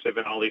inclusive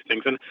and all these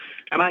things. And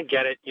I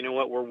get it. You know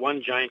what? We're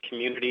one giant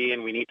community,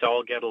 and we need to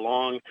all get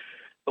along.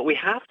 But we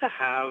have to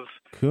have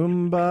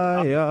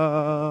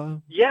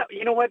kumbaya. Yeah,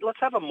 you know what?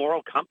 Let's have a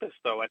moral compass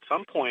though at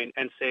some point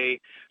and say,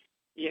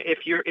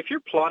 if you're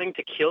plotting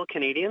to kill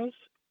Canadians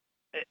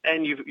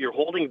and you're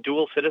holding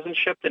dual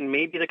citizenship, then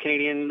maybe the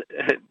Canadian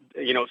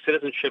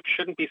citizenship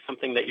shouldn't be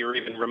something that you're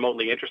even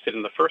remotely interested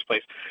in the first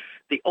place.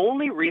 The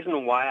only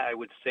reason why I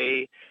would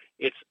say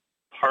it's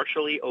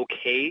partially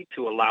okay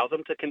to allow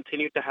them to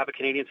continue to have a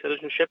Canadian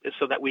citizenship is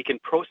so that we can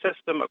process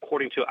them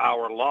according to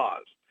our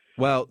laws.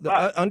 Well,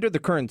 under the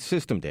current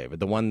system, David,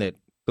 the one that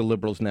the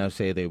Liberals now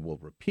say they will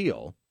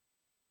repeal,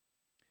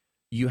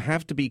 you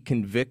have to be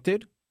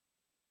convicted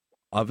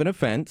of an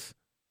offense,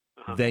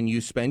 then you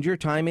spend your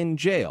time in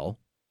jail,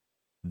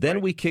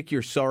 then we kick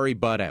your sorry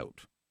butt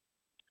out.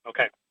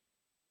 Okay.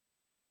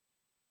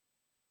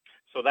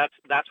 So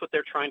that's what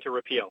they're trying to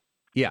repeal.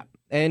 Yeah.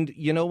 And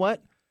you know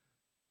what?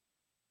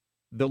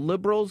 The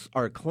Liberals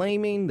are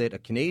claiming that a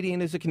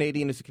Canadian is a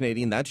Canadian is a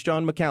Canadian. That's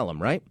John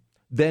McCallum, right?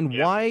 Then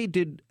why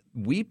did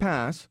we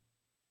pass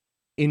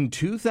in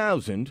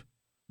 2000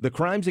 the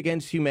Crimes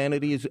Against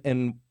Humanity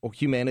and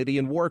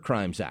War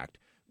Crimes Act,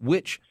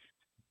 which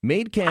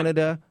made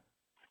Canada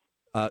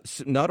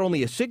not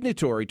only a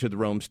signatory to the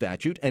Rome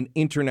Statute, an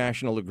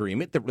international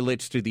agreement that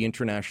relates to the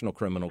International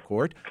Criminal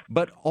Court,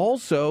 but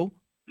also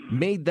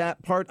made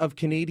that part of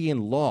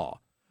Canadian law,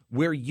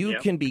 where you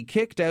can be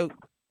kicked out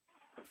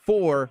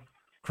for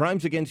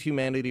crimes against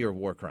humanity or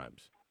war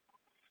crimes.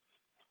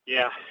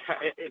 Yeah,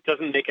 it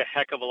doesn't make a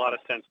heck of a lot of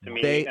sense to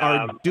me. They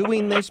are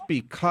doing this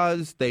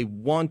because they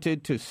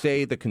wanted to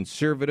say the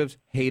Conservatives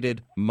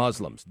hated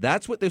Muslims.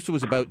 That's what this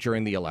was about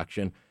during the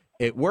election.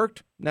 It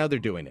worked. Now they're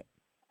doing it.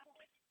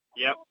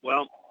 Yep.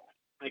 Well,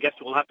 I guess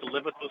we'll have to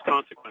live with those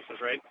consequences,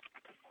 right?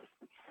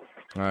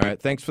 All right.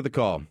 Thanks for the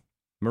call.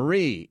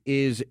 Marie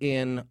is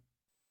in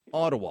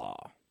Ottawa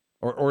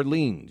or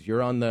Orleans.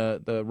 You're on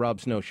the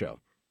Rob Snow Show.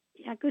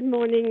 Yeah, good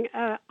morning.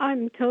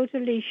 I'm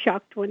totally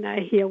shocked when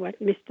I hear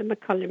what Mr.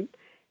 McCallum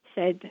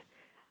said.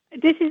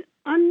 This is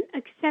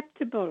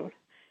unacceptable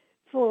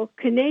for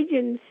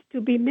Canadians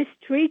to be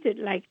mistreated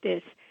like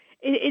this.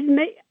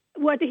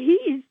 What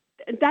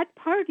that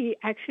party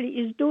actually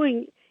is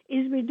doing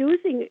is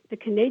reducing the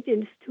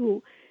Canadians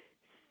to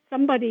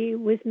somebody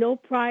with no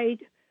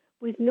pride,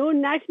 with no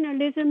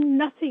nationalism,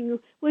 nothing.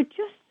 We're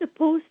just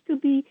supposed to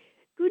be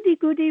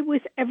goody-goody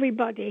with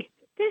everybody.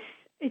 This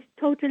is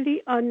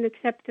totally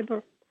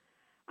unacceptable.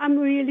 I'm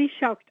really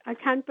shocked. I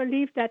can't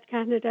believe that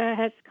Canada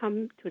has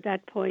come to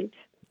that point.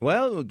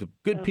 Well, the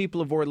good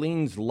people of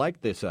Orleans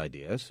like this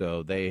idea,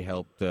 so they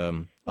helped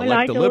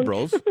elect the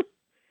Liberals.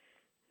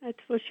 That's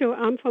for sure.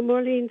 I'm from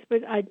Orleans,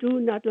 but I do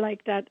not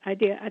like that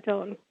idea at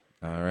all.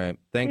 All right.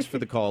 Thanks for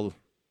the call.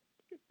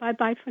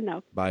 Bye-bye for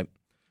now. Bye.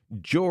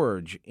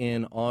 George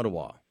in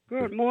Ottawa.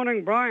 Good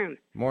morning, Brian.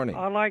 Morning.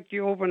 I liked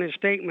your opening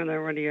statement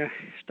there when you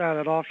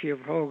started off your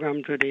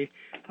program today.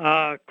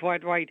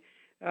 Quite right.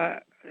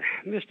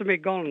 Mr.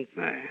 McGowan,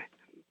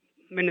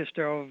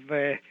 Minister of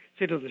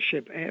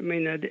Citizenship, I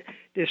mean,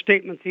 the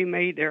statements he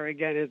made there,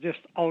 again, is just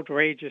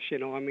outrageous,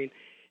 I mean,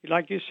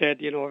 like you said,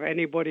 if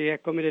anybody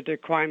had committed a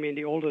crime in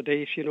the older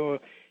days,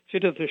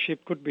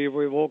 citizenship could be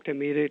revoked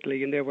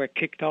immediately and they were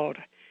kicked out.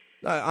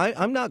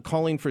 I'm not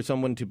calling for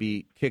someone to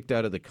be kicked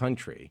out of the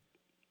country.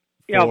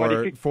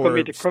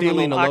 For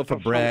stealing a loaf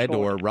of bread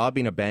or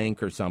robbing a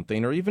bank or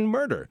something, or even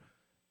murder.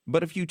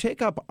 But if you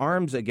take up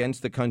arms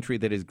against the country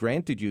that has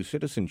granted you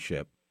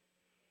citizenship,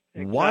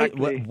 why?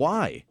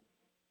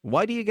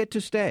 Why do you get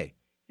to stay?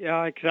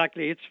 Yeah,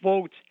 exactly. It's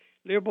votes.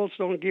 Liberals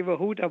don't give a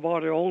hoot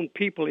about their own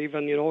people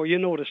even, you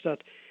notice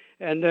that.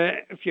 And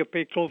if you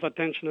pay close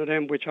attention to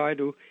them, which I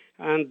do,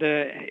 and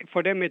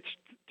for them it's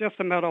just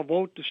a matter of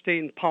vote to stay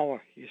in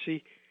power, you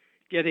see.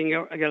 Getting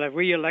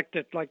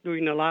re-elected like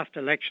during the last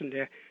election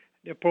there.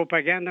 The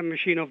propaganda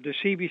machine of the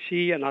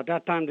CBC and at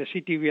that time the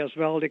CTV as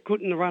well, they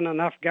couldn't run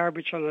enough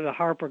garbage under the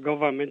Harper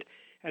government,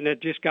 and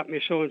it just got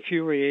me so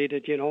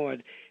infuriated,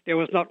 And there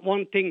was not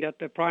one thing that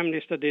the Prime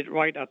Minister did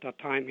right at that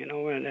time,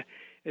 and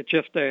it's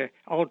just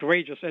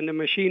outrageous. And the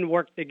machine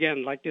worked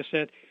again, like they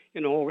said,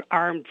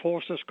 armed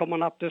forces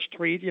coming up the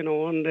street, and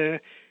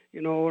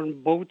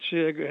boats,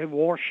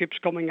 warships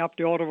coming up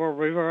the Ottawa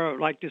River,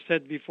 like they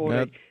said before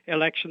the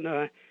election.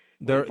 Prime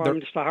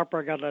Minister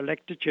Harper got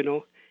elected,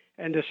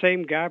 and the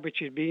same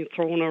garbage is being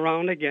thrown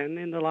around again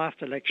in the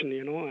last election,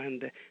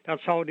 and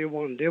that's how they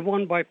won. They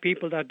won by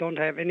people that don't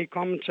have any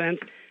common sense,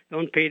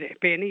 don't pay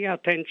any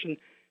attention.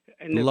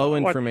 And low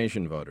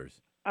information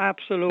voters.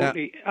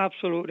 Absolutely,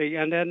 absolutely.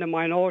 And then the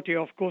minority,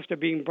 of course, they're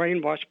being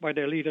brainwashed by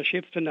their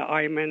leaderships and the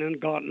I-men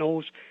and God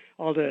knows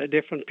all the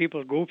different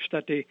people groups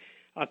that they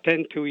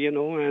attend to,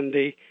 and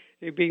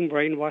they're being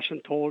brainwashed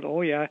and told,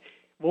 oh, yeah,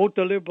 vote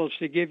the Liberals,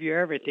 they give you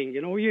everything.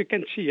 You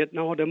can see it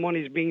now. The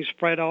money's being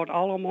spread out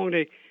all among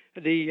the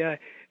the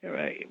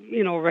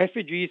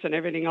refugees and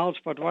everything else,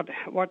 but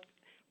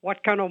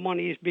what kind of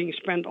money is being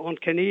spent on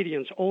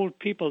Canadians, old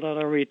people that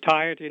are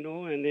retired, and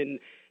in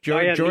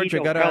George, I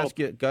got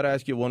to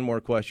ask you one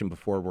more question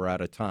before we're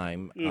out of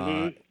time.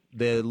 Mm-hmm.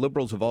 The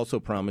Liberals have also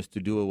promised to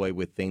do away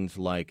with things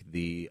like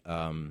the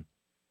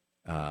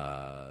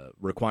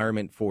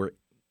requirement for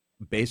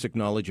basic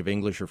knowledge of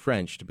English or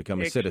French to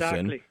become a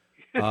citizen.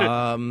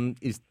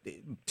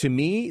 To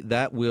me,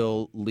 that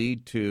will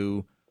lead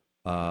to,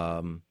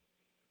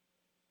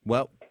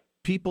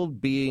 people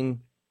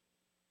being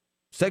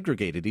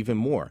segregated even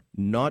more,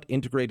 not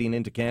integrating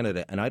into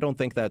Canada, and I don't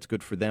think that's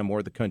good for them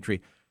or the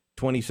country.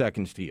 20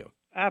 seconds to you.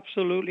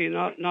 Absolutely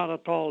not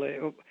at all.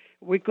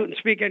 We couldn't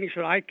speak English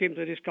when I came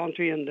to this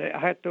country, and I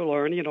had to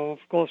learn, of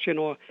course,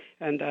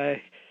 and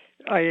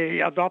I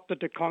adopted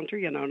the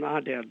country,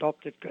 not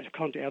the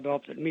country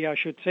adopted me, I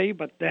should say,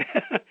 but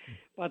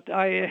but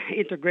I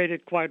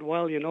integrated quite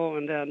well,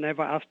 and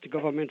never asked the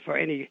government for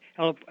any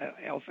help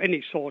of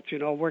any sort.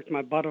 I worked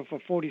my butt off for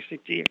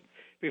 46 years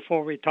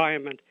before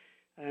retirement,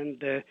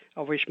 and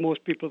I wish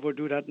most people would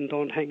do that and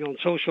don't hang on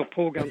social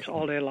programs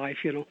all their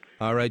life,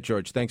 All right,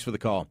 George, thanks for the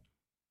call.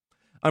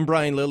 I'm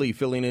Brian Lilley,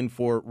 filling in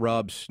for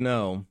Rob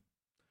Snow.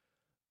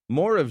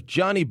 More of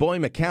Johnny Boy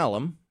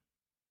McCallum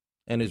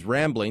and his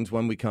ramblings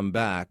when we come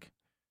back.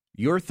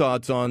 Your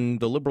thoughts on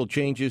the Liberal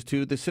changes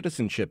to the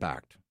Citizenship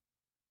Act.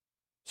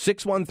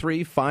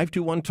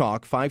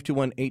 613-521-TALK,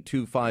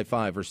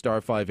 521-8255, or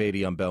star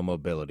 580 on Bell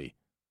Mobility.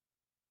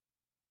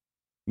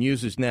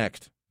 News is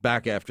next.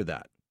 Back after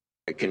that.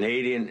 A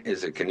Canadian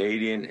is a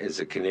Canadian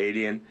is a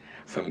Canadian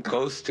from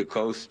coast to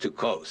coast to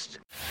coast.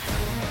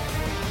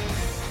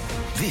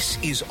 This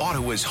is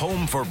Ottawa's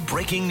home for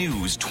breaking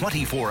news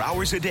 24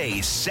 hours a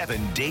day,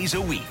 7 days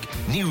a week.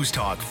 News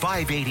Talk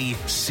 580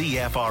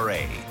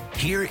 CFRA.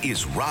 Here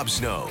is Rob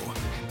Snow.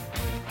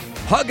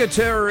 Hug a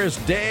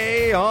Terrorist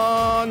Day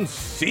on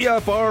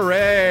CFRA.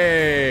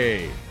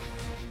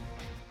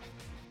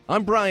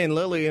 I'm Brian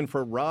Lilley in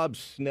for Rob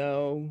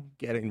Snow,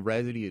 getting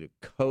ready to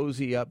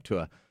cozy up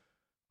to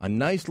a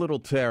nice little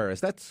terrace.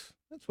 That's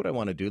what I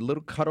want to do. A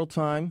little cuddle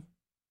time.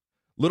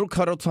 Little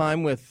cuddle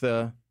time with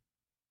the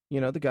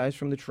guys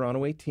from the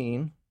Toronto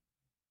 18.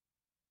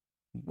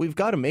 We've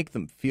got to make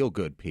them feel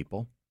good,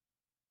 people.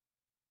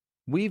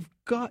 We've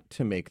got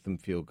to make them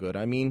feel good.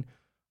 I mean,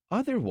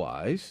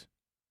 otherwise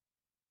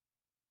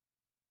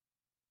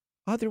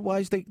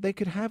they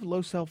could have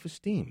low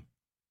self-esteem.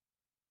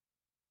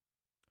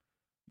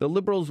 The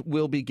Liberals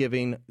will be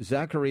giving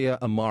Zachariah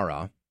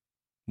Amara,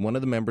 one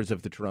of the members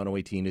of the Toronto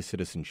 18, his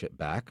citizenship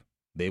back.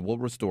 They will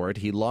restore it.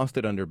 He lost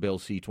it under Bill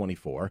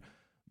C-24,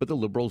 but the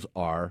Liberals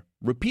are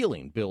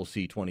repealing Bill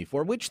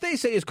C-24, which they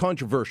say is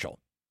controversial.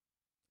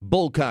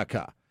 Bull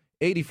caca.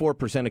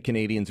 84% of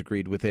Canadians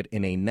agreed with it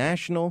in a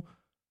national,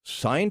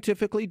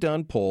 scientifically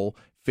done poll.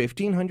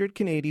 1,500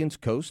 Canadians,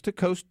 coast to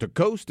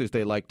coast, as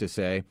they like to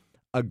say,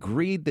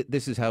 agreed that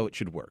this is how it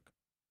should work.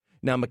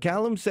 Now,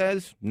 McCallum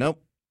says,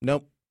 nope.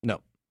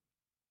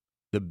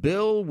 The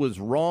bill was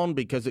wrong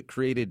because it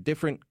created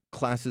different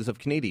classes of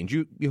Canadians.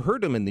 You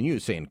heard him in the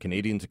news saying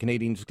Canadians are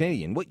Canadians are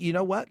Canadian. You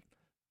know what?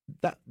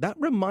 That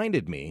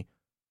reminded me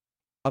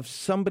of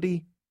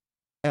somebody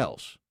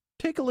else.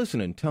 Take a listen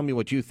and tell me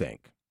what you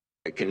think.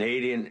 A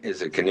Canadian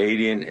is a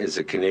Canadian is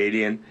a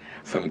Canadian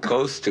from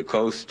coast to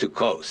coast to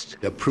coast.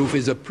 The proof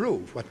is a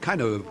proof. What kind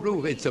of a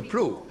proof? It's a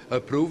proof. A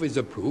proof is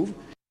a proof.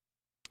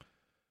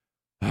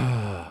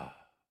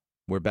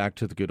 We're back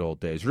to the good old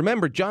days.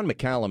 Remember, John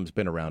McCallum's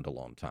been around a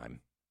long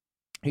time.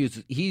 He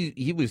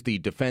was the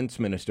defense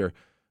minister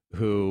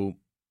who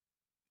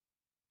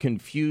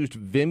confused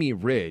Vimy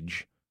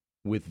Ridge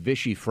with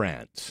Vichy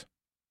France.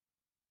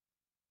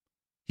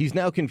 He's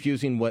now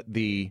confusing what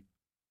the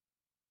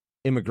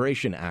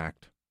Immigration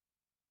Act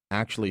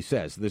actually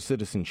says, the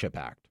Citizenship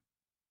Act.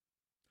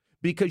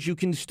 Because you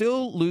can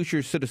still lose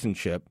your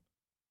citizenship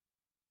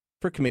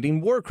for committing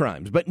war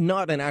crimes, but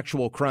not an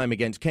actual crime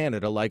against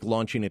Canada like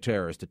launching a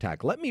terrorist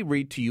attack. Let me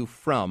read to you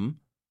from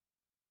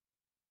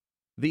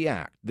the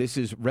Act. This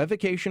is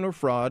revocation or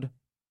fraud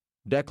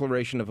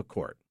declaration of a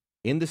court.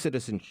 In the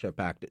Citizenship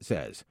Act, it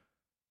says,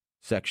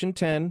 Section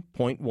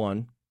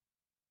 10.1,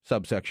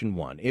 subsection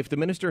 1. If the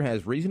minister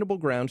has reasonable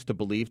grounds to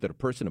believe that a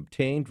person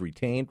obtained,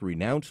 retained,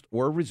 renounced,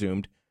 or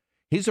resumed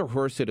his or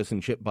her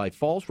citizenship by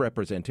false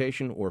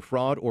representation or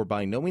fraud or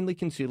by knowingly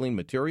concealing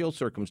material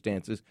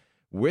circumstances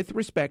with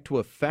respect to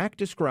a fact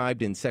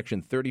described in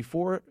Section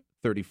 34,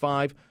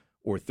 35,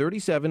 or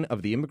 37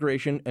 of the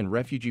Immigration and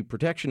Refugee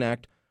Protection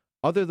Act,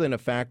 other than a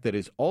fact that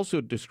is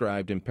also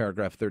described in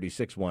paragraph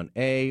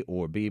 36(1)(a)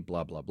 or (b),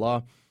 blah, blah,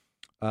 blah,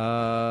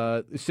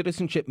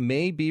 citizenship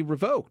may be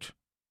revoked.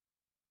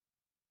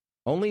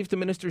 Only if the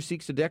minister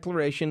seeks a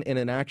declaration in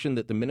an action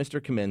that the minister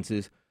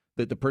commences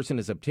that the person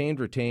has obtained,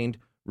 retained,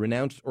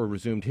 renounced, or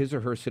resumed his or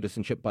her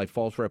citizenship by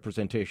false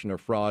representation or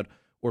fraud,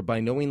 or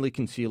by knowingly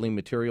concealing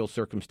material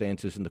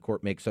circumstances, and the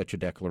court makes such a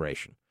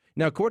declaration.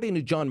 Now, according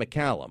to John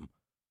McCallum,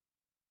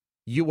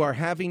 you are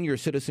having your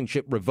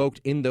citizenship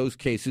revoked in those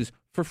cases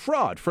for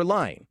fraud, for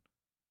lying.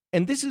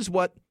 And this is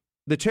what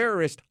the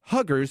terrorist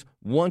huggers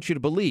want you to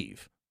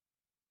believe.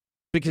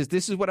 Because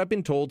this is what I've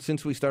been told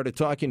since we started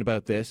talking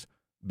about this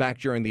back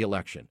during the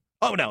election.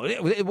 Oh, no,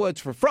 it was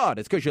for fraud.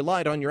 It's because you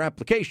lied on your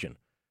application.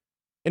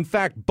 In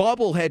fact,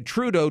 bobblehead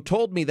Trudeau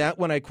told me that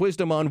when I quizzed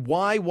him on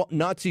why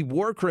Nazi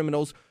war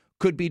criminals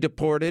could be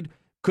deported,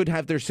 could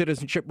have their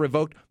citizenship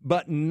revoked,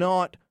 but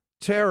not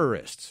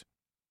terrorists.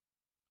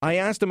 I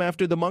asked him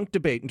after the Monk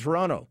debate in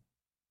Toronto.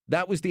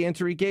 That was the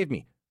answer he gave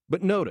me.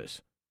 But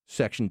notice,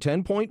 Section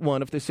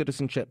 10.1 of the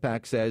Citizenship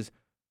Act says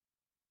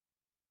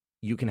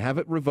you can have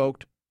it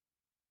revoked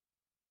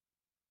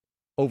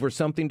over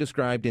something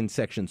described in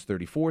Sections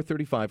 34,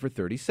 35, or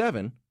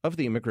 37 of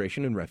the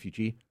Immigration and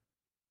Refugee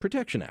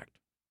Protection Act.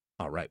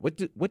 All right,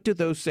 what do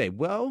those say?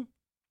 Well,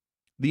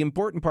 the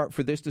important part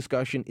for this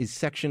discussion is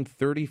Section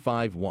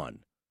 35.1.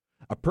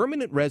 A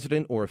permanent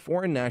resident or a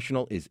foreign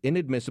national is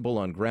inadmissible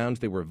on grounds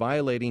they were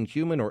violating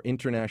human or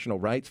international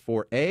rights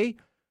for A,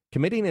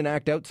 committing an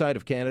act outside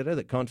of Canada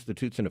that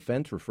constitutes an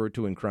offense referred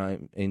to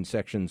in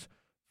Sections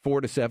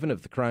 4 to 7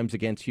 of the Crimes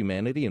Against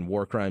Humanity and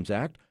War Crimes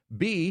Act,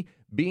 B,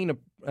 being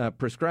a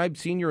prescribed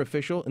senior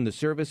official in the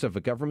service of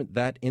a government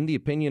that, in the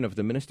opinion of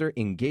the minister,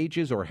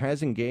 engages or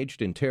has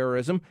engaged in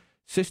terrorism,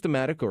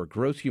 systematic or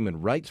gross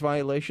human rights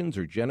violations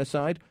or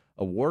genocide,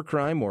 a war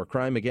crime or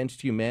crime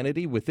against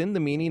humanity within the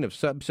meaning of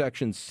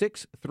subsections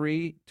 6,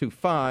 3 to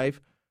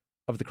 5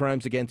 of the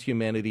Crimes Against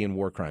Humanity and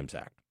War Crimes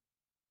Act.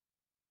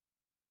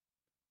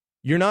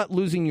 You're not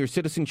losing your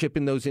citizenship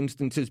in those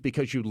instances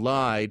because you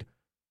lied.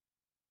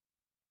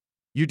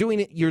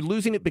 You're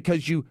losing it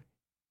because you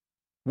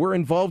were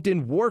involved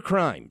in war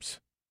crimes,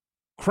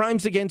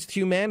 crimes against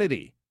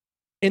humanity,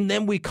 and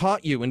then we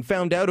caught you and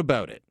found out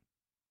about it.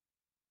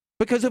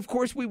 Because, of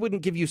course, we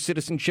wouldn't give you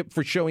citizenship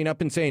for showing up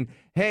and saying,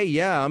 hey,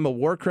 yeah, I'm a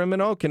war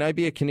criminal. Can I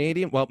be a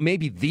Canadian? Well,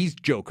 maybe these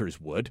jokers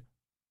would.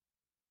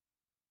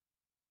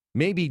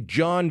 Maybe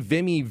John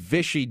Vimy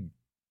Vishy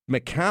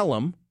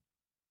McCallum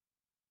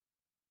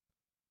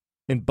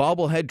and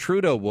bobblehead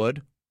Trudeau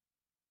would.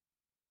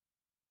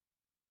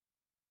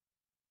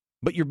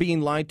 But you're being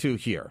lied to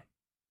here.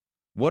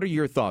 What are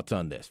your thoughts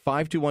on this?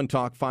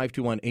 521-TALK,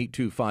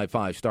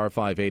 521-8255, star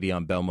 580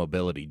 on Bell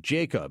Mobility.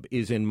 Jacob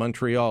is in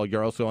Montreal.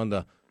 You're also on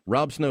the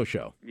Rob Snow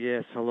Show.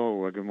 Yes,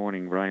 hello. Good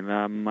morning, Brian.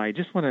 I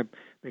just want to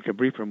make a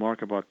brief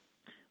remark about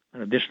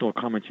an additional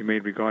comment you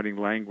made regarding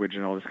language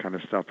and all this kind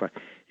of stuff.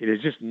 It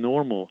is just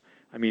normal.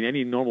 I mean,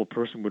 any normal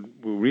person would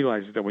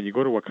realize that when you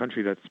go to a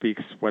country that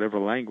speaks whatever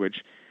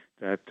language,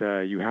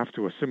 that you have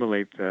to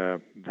assimilate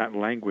that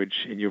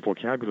language in your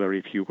vocabulary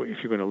if you're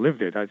going to live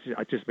there. That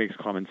just makes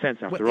common sense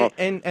after all.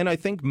 And I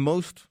think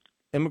most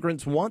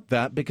immigrants want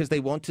that because they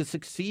want to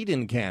succeed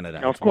in Canada.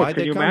 Now, of course, why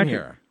they come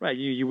here. Right,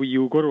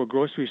 you go to a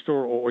grocery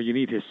store or you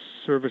need his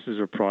services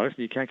or products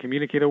and you can't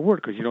communicate a word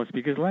because you don't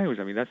speak his language.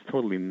 I mean, that's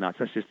totally nuts.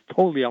 That's just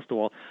totally off the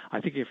wall.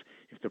 I think if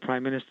the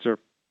Prime Minister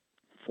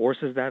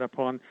forces that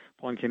upon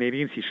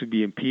Canadians, he should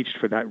be impeached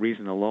for that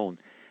reason alone.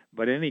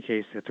 But in any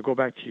case, to go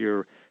back to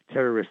your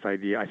terrorist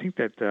idea, I think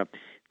that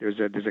there's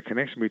a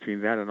connection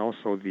between that and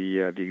also the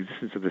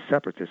existence of the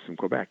separatists in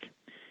Quebec.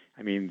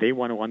 I mean, they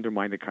want to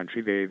undermine the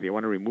country. They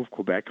want to remove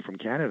Quebec from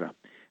Canada,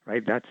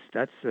 right? That's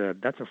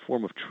a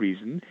form of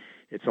treason.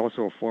 It's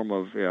also a form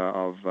of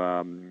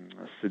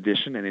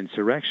sedition and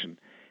insurrection.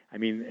 I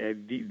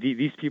mean,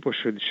 these people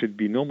should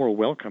be no more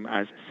welcome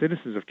as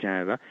citizens of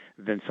Canada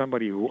than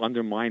somebody who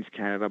undermines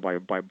Canada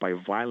by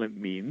violent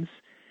means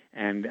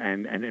and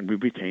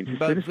retains his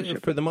citizenship.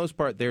 But for the most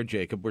part there,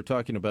 Jacob, we're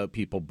talking about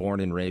people born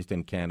and raised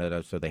in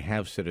Canada, so they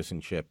have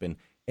citizenship.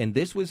 And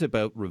this was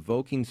about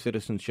revoking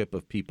citizenship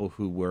of people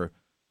who were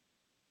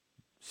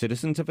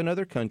citizens of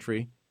another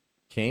country,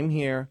 came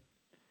here,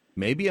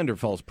 maybe under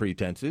false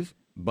pretenses,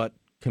 but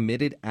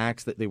committed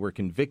acts that they were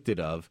convicted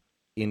of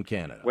in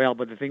Canada. Well,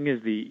 but the thing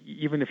is,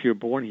 even if you're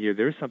born here,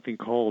 there's something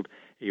called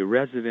a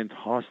resident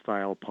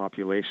hostile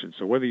population.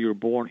 So whether you're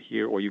born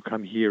here or you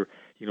come here,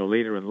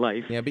 later in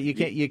life. Yeah, but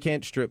you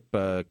can't strip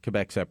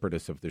Quebec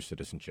separatists of their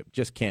citizenship.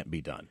 Just can't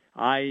be done.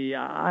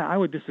 I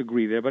would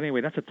disagree there, but anyway,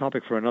 that's a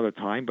topic for another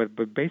time.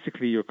 But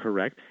basically, you're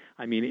correct.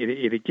 I mean,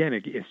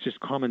 it's just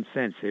common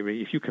sense.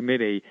 If you commit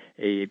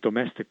a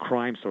domestic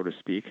crime, so to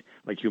speak,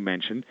 like you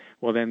mentioned,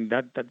 well, then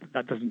that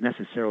doesn't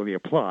necessarily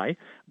apply.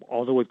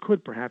 Although it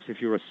could, perhaps,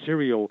 if you're a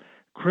serial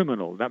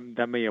criminal,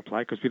 that may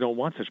apply because we don't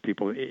want such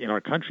people in our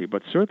country.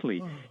 But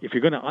certainly, if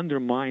you're going to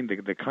undermine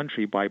the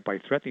country by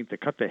threatening to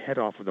cut the head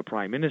off of the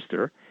Prime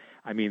Minister,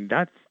 I mean,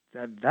 that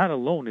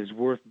alone is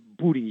worth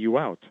booting you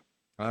out.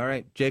 All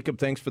right, Jacob,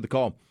 thanks for the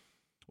call.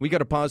 We got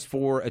to pause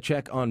for a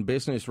check on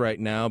business right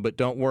now, but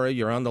don't worry,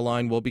 you're on the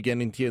line. We'll be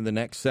getting to you in the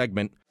next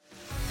segment.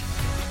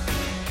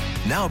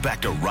 Now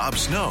back to Rob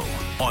Snow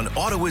on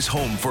Ottawa's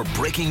home for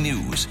breaking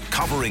news,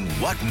 covering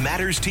what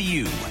matters to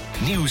you.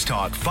 News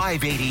Talk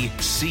 580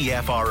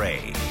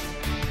 CFRA.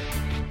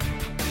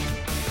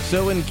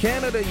 So in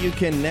Canada, you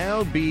can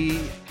now be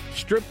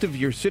stripped of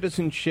your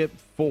citizenship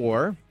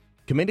for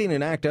Committing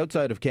an act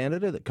outside of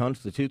Canada that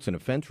constitutes an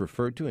offence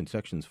referred to in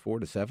Sections 4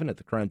 to 7 of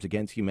the Crimes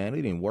Against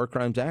Humanity and War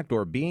Crimes Act,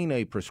 or being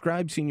a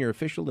prescribed senior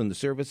official in the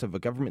service of a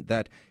government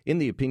that, in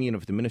the opinion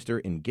of the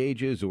minister,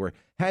 engages or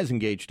has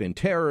engaged in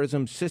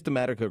terrorism,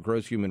 systematic or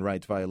gross human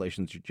rights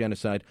violations or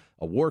genocide,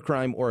 a war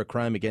crime or a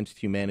crime against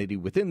humanity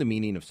within the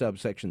meaning of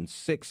subsection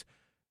 6,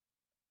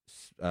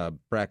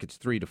 brackets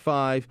 3 to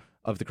 5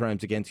 of the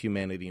Crimes Against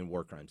Humanity and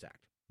War Crimes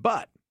Act.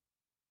 But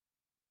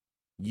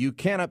you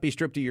cannot be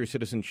stripped of your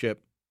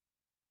citizenship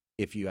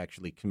if you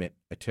actually commit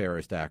a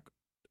terrorist act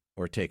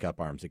or take up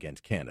arms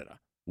against Canada.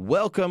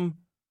 Welcome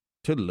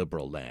to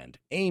Liberal Land.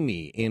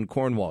 Amy in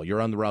Cornwall,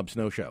 you're on the Rob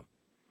Snow Show.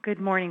 Good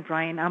morning,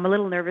 Brian. I'm a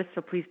little nervous,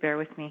 so please bear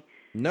with me.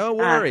 No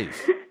worries.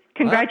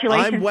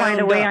 Congratulations, by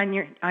the way, on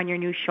your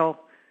new show.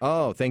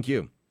 Oh, thank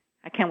you.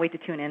 I can't wait to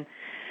tune in.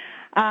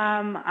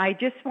 I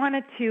just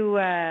wanted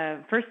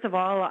to, first of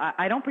all,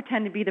 I don't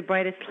pretend to be the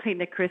brightest light in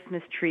the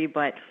Christmas tree,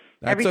 but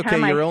that's okay.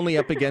 You're only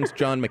up against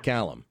John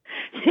McCallum.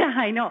 Yeah,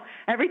 I know.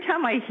 Every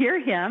time I hear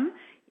him,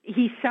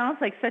 he sounds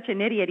like such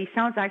an idiot. He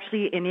sounds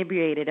actually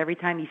inebriated every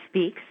time he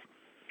speaks.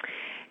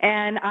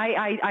 And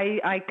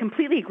I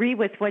completely agree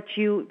with what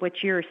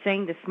you're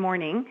saying this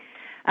morning.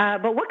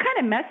 But what kind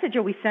of message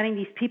are we sending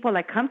these people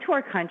that come to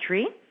our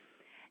country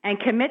and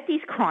commit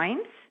these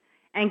crimes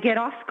and get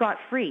off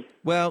scot-free?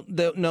 Well,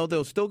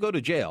 they'll still go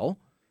to jail,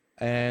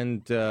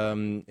 and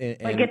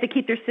get to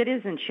keep their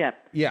citizenship.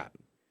 Yeah,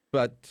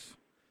 but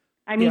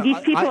I mean, these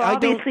people are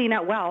obviously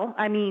not well.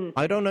 I mean,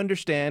 I don't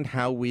understand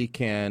how we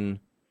can.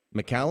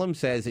 McCallum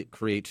says it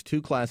creates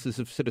two classes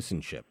of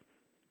citizenship.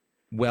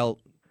 Well,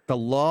 the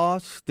law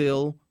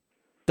still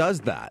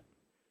does that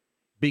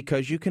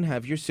because you can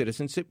have your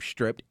citizenship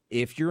stripped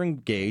if you're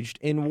engaged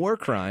in war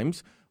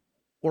crimes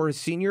or a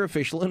senior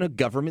official in a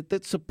government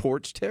that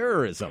supports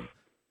terrorism,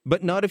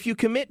 but not if you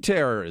commit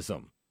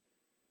terrorism.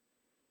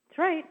 That's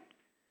right.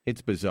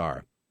 It's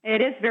bizarre.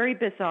 It is very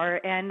bizarre,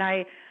 and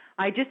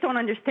I just don't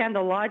understand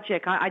the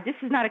logic. This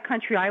is not a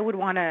country I would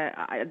want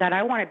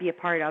to be a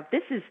part of.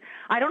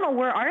 I don't know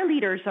where our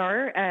leaders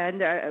are,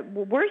 and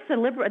where's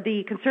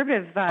the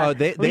conservative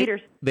leaders?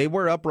 They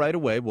were up right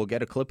away. We'll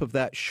get a clip of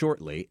that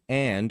shortly,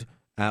 and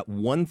at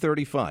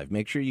 1:35,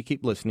 make sure you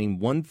keep listening.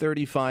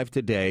 1:35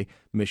 today,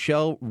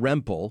 Michelle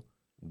Rempel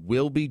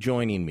will be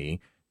joining me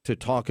to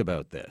talk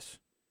about this.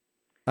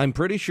 I'm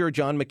pretty sure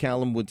John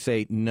McCallum would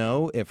say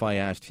no if I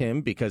asked him,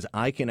 because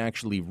I can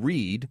actually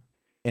read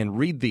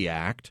the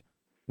act,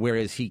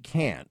 whereas he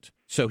can't.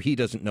 So he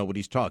doesn't know what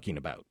he's talking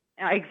about.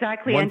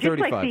 Exactly. And just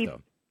like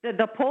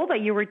the poll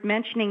that you were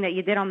mentioning that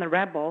you did on the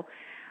Rebel,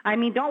 I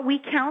mean, don't we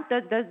count?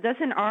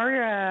 Doesn't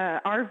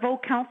our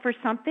vote count for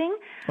something?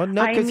 Well,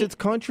 no, because it's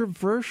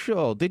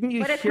controversial. Didn't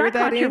you hear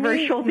that, Amy? But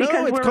it's not controversial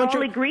because we're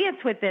all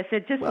agreement with this.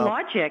 It's just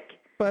logic.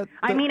 But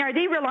I mean, are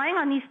they relying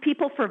on these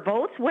people for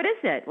votes? What is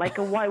it? Like,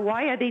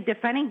 why are they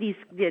defending this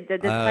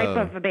type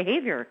of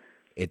behavior?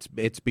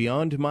 It's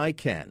beyond my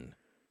ken.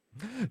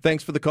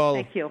 Thanks for the call.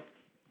 Thank you.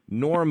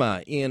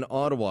 Norma in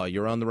Ottawa,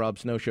 you're on the Rob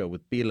Snow Show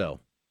with Bilo.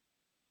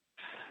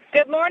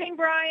 Good morning,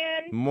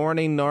 Brian.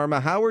 Morning,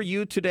 Norma. How are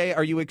you today?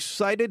 Are you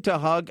excited to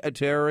hug a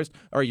terrorist?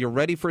 Are you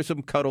ready for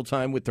some cuddle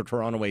time with the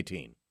Toronto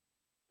 18?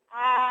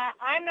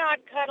 I'm not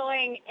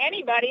cuddling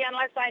anybody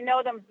unless I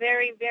know them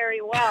very,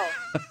 very well.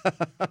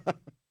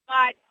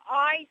 But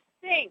I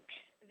think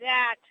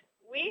that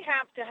we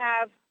have to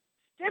have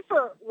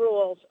stiffer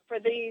rules for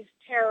these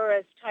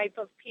terrorist type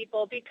of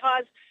people,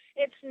 because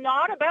it's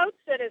not about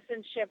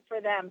citizenship for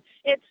them.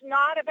 It's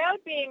not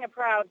about being a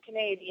proud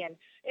Canadian.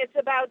 It's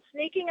about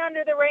sneaking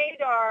under the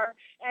radar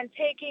and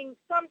taking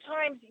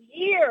sometimes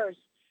years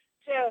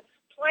to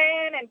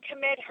plan and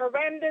commit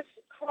horrendous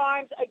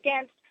crimes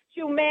against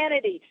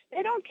humanity.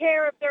 They don't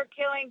care if they're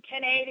killing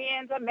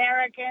Canadians,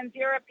 Americans,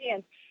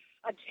 Europeans.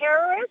 A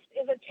terrorist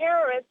is a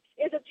terrorist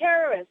is a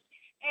terrorist.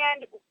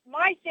 And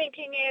my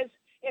thinking is,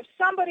 if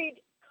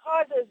somebody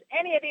causes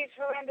any of these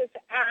horrendous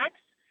acts,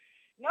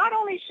 not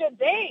only should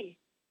they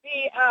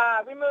be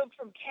removed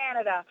from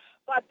Canada,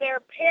 but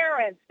their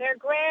parents, their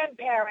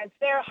grandparents,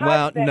 their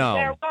husbands,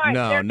 their wives,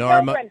 their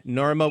children.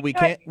 Norma,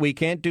 we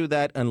can't do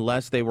that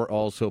unless they were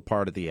also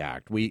part of the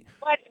act.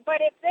 But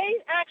if they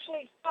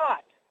actually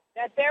thought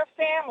that their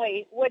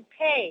family would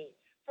pay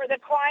for the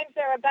crimes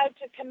they're about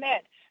to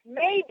commit,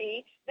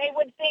 maybe they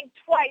would think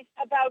twice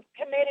about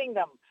committing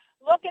them.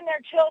 Look in their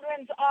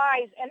children's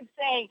eyes and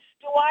say,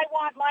 do I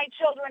want my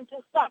children to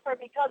suffer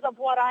because of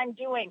what I'm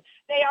doing?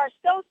 They are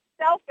so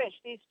selfish,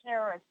 these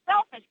terrorists,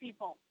 selfish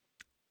people.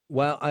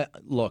 Well,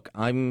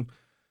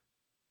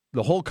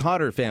 the whole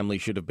Cotter family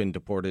should have been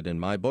deported in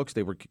my books.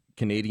 They were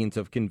Canadians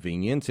of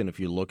convenience, and if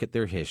you look at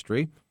their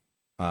history,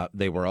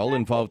 they were all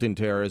involved in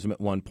terrorism at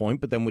one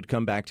point, but then would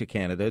come back to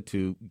Canada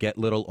to get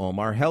little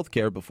Omar health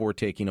care before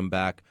taking him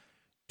back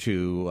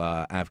to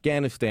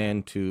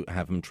Afghanistan to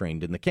have him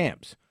trained in the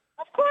camps.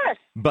 Of course.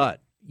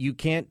 But you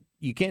can't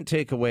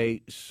take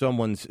away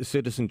someone's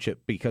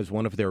citizenship because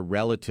one of their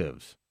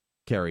relatives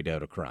carried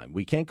out a crime.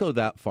 We can't go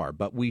that far,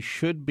 but we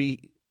should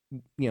be,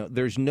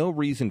 there's no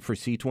reason for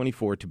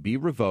C-24 to be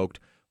revoked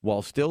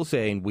while still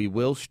saying we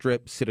will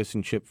strip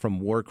citizenship from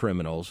war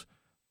criminals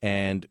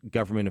and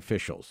government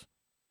officials.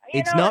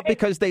 It's not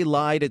because they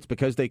lied, it's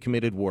because they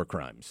committed war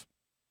crimes.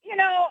 You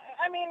know,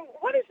 I mean,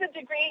 what is the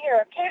degree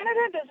here? Canada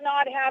does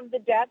not have the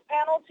death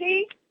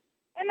penalty,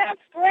 and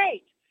that's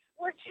great.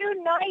 We're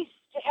too nice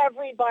to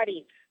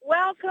everybody.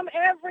 Welcome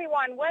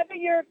everyone, whether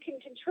you can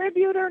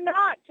contribute or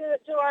not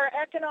to our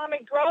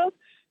economic growth,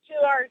 to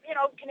our,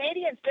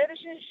 Canadian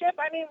citizenship.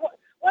 I mean,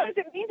 what does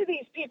it mean to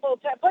these people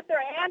to put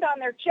their hand on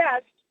their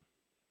chest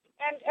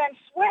and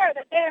swear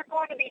that they're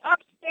going to be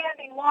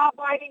upstanding,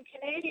 law-abiding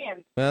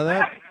Canadians? Well, I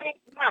don't think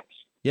much.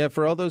 Yeah,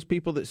 for all those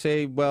people that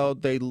say, well,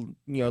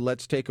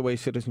 let's take away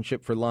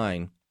citizenship for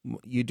lying,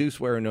 you do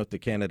swear an oath to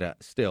Canada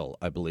still,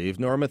 I believe.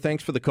 Norma,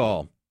 thanks for the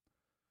call.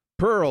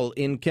 Pearl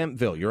in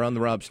Kentville, you're on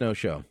the Rob Snow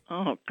Show.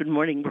 Oh, good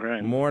morning,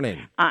 Brian.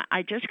 Morning.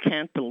 I just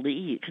can't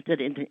believe that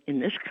in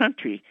this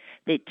country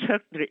they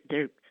took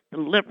the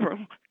Liberal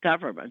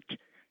government,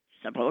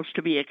 supposed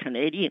to be a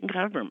Canadian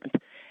government,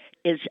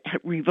 is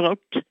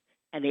revoked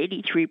an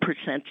 83%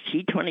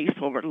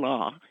 C-24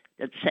 law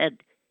that said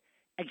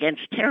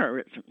against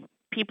terrorism,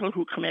 people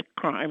who commit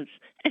crimes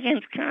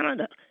against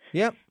Canada.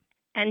 Yep.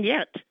 And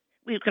yet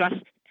we've got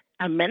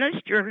a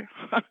minister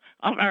of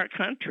our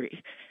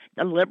country,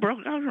 the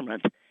Liberal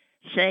government,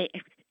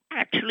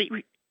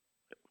 actually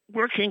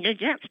working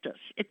against us.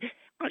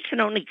 I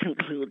can only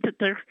conclude that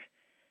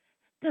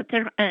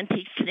they're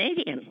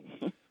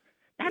anti-Canadian.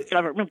 That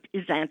government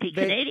is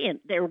anti-Canadian.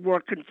 They're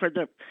working for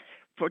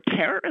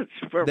terrorists.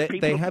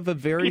 They have a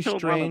very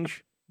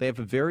strange. They have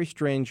a very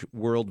strange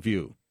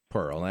worldview,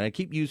 Pearl, and I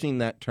keep using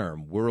that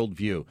term,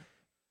 worldview,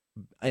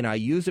 and I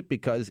use it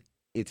because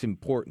it's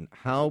important.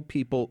 How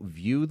people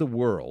view the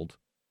world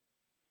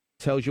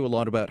tells you a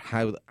lot about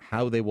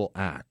how they will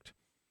act.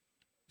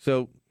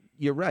 So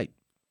you're right.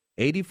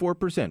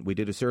 84%. We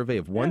did a survey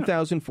of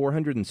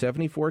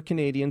 1,474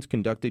 Canadians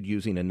conducted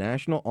using a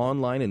national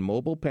online and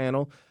mobile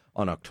panel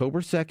on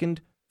October 2nd,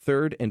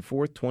 3rd, and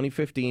 4th,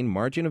 2015.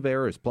 Margin of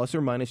error is plus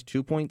or minus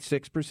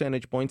 2.6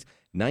 percentage points,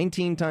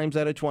 19 times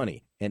out of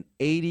 20. And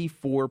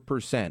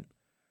 84%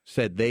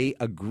 said they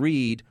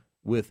agreed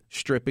with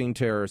stripping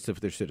terrorists of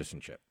their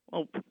citizenship.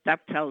 Well,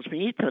 that tells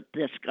me that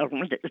this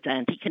government is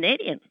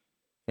anti-Canadian.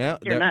 Yeah,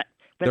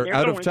 they're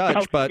out of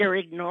touch, but they're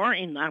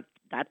ignoring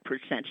that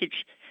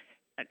percentage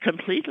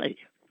completely.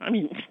 I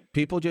mean,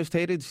 people just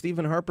hated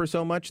Stephen Harper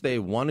so much they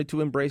wanted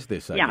to embrace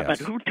this. I guess. But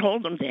who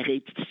told them they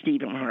hated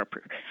Stephen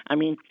Harper? I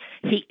mean,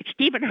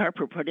 Stephen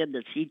Harper put in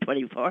the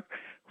C-24,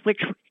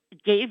 which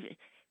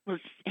was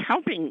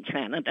helping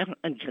Canada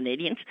and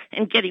Canadians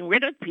and getting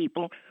rid of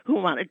people who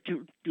wanted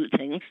to do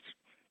things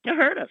to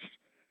hurt us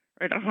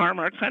or to harm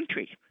our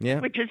country,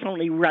 which is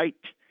only right.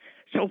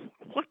 So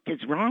what is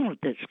wrong with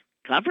this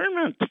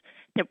government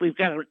that we've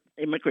got an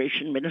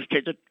immigration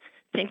minister that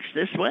thinks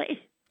this way?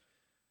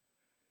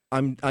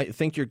 I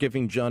think you're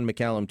giving John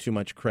McCallum too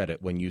much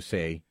credit when you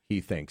say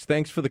he thinks.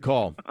 Thanks for the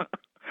call.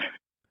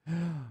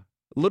 A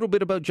little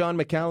bit about John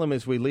McCallum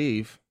as we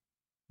leave.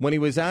 When he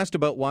was asked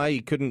about why he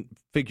couldn't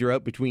figure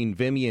out between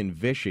Vimy and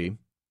Vichy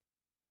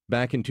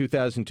back in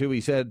 2002,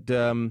 he said,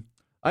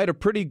 I had a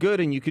pretty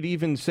good and you could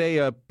even say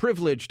a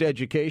privileged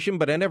education,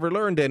 but I never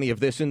learned any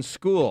of this in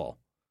school.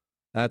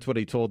 That's what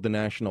he told the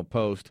National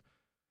Post.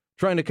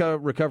 Trying to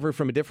recover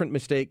from a different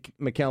mistake,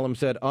 McCallum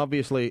said,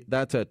 obviously,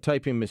 that's a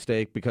typing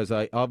mistake because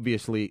I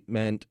obviously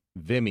meant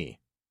Vimy.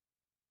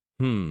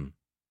 This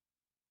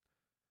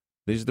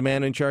is the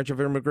man in charge of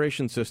our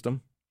immigration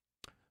system.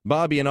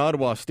 Bobby in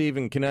Ottawa, Steve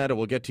in Canada.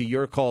 We'll get to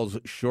your calls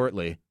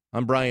shortly.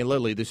 I'm Brian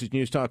Lilley. This is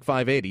News Talk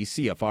 580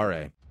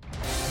 CFRA.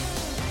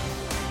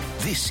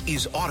 This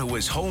is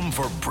Ottawa's home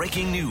for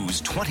breaking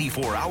news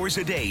 24 hours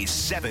a day,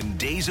 7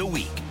 days a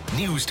week.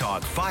 News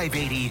Talk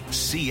 580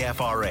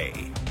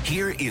 CFRA.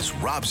 Here is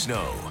Rob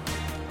Snow.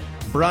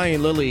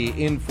 Brian Lilley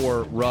in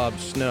for Rob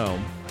Snow.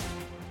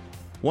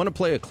 Want to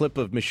play a clip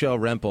of Michelle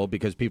Rempel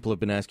because people have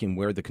been asking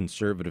where the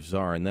Conservatives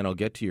are, and then I'll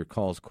get to your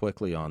calls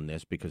quickly on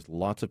this because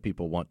lots of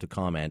people want to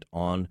comment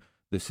on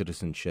the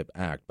Citizenship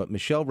Act. But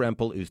Michelle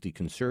Rempel is the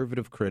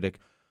Conservative critic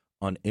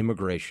on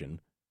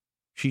immigration.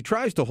 She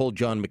tries to hold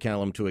John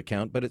McCallum to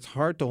account, but it's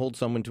hard to hold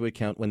someone to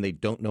account when they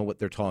don't know what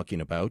they're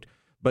talking about.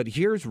 But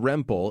here's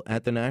Rempel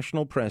at the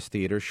National Press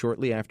Theatre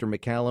shortly after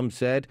McCallum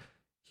said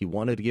he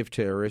wanted to give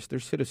terrorists their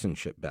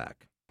citizenship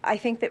back. I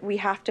think that we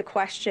have to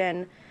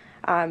question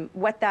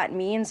what that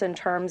means in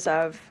terms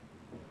of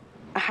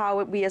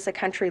how we as a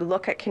country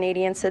look at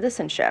Canadian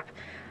citizenship.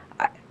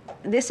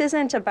 This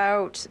isn't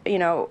about,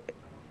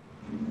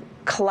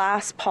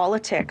 class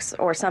politics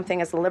or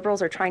something as the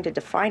Liberals are trying to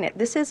define it.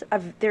 This is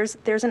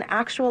there's an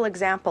actual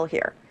example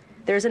here.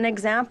 There's an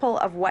example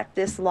of what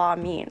this law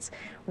means.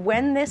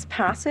 When this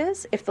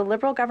passes, if the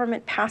Liberal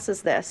government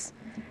passes this,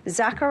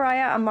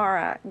 Zachariah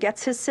Amara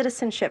gets his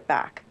citizenship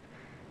back.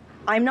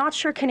 I'm not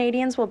sure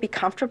Canadians will be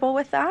comfortable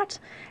with that.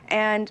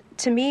 And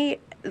to me,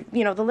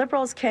 the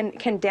Liberals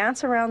can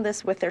dance around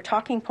this with their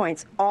talking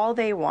points all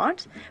they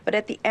want, but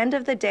at the end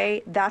of the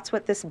day, that's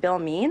what this bill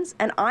means,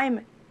 and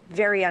I'm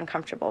very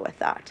uncomfortable with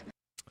that.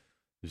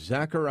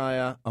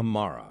 Zachariah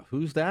Amara.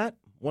 Who's that?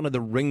 One of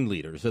the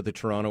ringleaders of the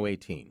Toronto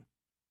 18.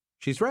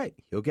 She's right.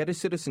 He'll get his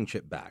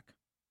citizenship back.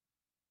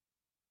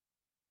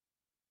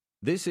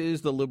 This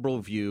is the Liberal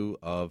view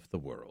of the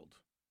world.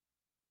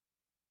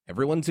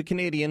 Everyone's a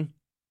Canadian.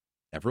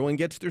 Everyone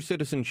gets their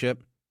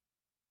citizenship,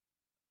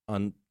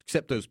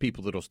 except those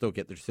people that'll still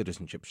get their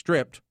citizenship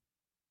stripped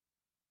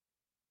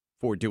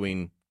for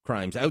doing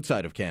crimes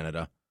outside of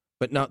Canada,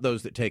 but not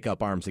those that take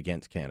up arms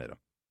against Canada.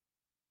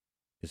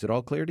 Is it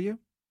all clear to you?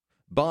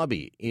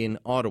 Bobby in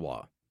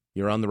Ottawa,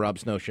 you're on the Rob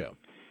Snow Show.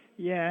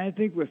 Yeah, I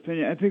think we're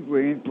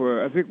in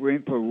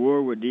for a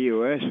war with the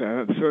U.S.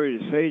 I'm sorry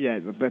to say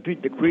that, but I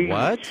think the Queen.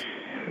 What?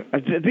 I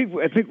think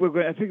we're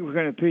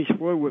going to face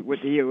war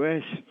with the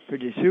U.S.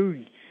 pretty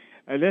soon,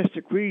 unless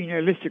the Queen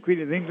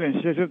of England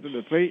steps up to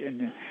the plate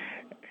and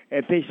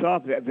face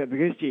off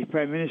against the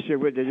Prime Minister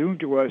what they're doing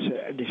to us,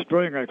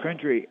 destroying our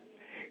country,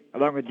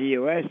 along with the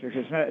U.S.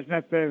 because it's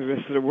not fair to the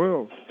rest of the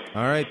world.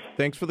 All right,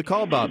 thanks for the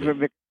call,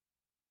 Bobby.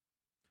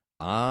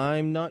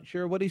 I'm not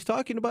sure what he's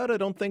talking about. I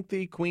don't think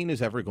the Queen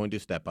is ever going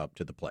to step up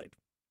to the plate.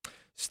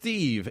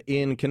 Steve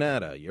in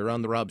Canada, you're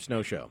on the Rob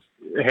Snow Show.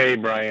 Hey,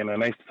 Brian.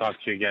 Nice to talk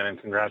to you again,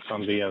 and congrats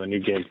on the new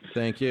gig.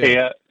 Thank you.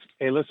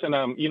 Hey, listen,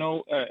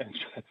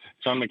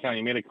 John McCann,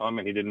 you made a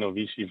comment. He didn't know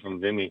Vichy from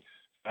Vimy.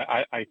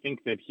 I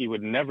think that he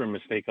would never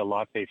mistake a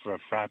latte for a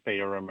frappe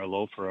or a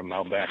Merlot for a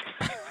Malbec.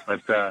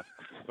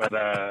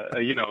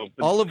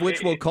 All of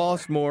which will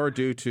cost more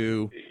due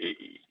to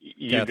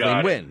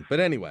Kathleen Wynne. But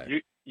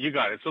anyway. You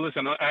got it. So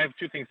listen, I have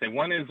two things to say.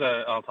 One is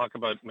I'll talk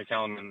about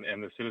McCallum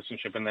and the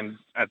citizenship, and then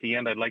at the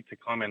end I'd like to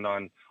comment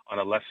on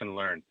a lesson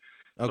learned.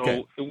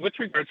 Okay. So with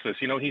regards to this,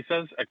 he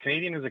says a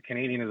Canadian is a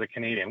Canadian is a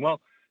Canadian.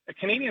 Well, a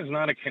Canadian is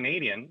not a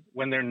Canadian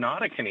when they're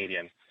not a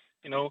Canadian.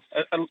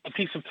 A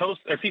piece of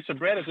toast, or a piece of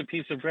bread is a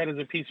piece of bread is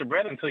a piece of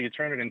bread until you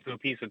turn it into a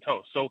piece of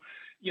toast. So,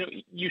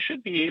 you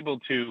should be able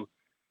to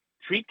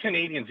treat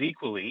Canadians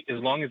equally as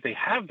long as they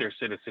have their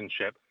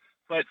citizenship.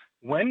 But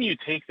when you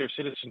take their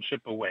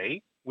citizenship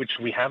away, which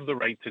we have the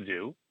right to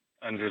do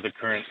under the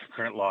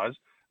current laws,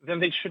 then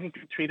they shouldn't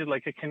be treated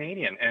like a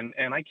Canadian.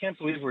 And I can't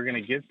believe we're going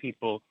to give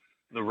people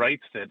the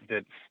rights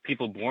that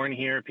people born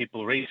here,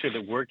 people raised here,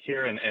 that work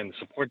here and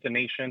support the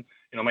nation.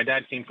 My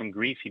dad came from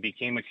Greece. He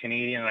became a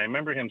Canadian. And I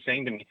remember him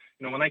saying to me,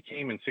 when I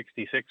came in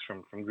 1966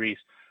 from Greece,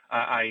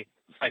 I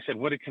said,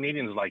 what do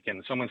Canadians like?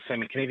 And someone said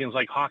me, Canadians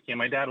like hockey. And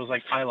my dad was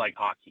like, I like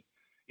hockey.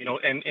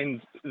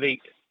 And they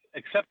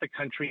accept the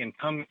country and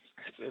come.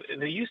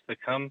 They used to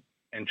come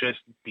and just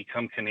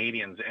become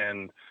Canadians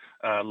and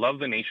love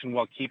the nation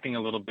while keeping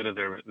a little bit of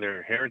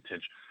their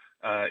heritage.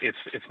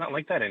 It's not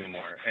like that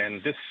anymore,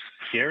 and this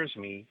scares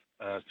me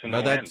to no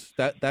end.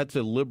 That's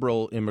a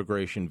liberal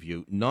immigration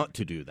view, not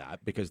to do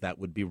that, because that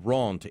would be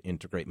wrong to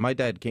integrate. My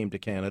dad came to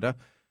Canada.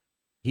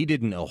 He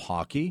didn't know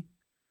hockey.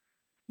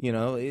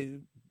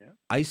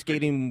 Ice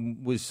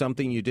skating was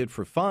something you did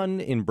for fun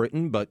in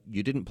Britain, but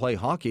you didn't play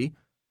hockey.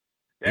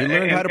 He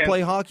learned how to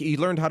play hockey. He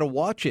learned how to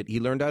watch it.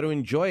 He learned how to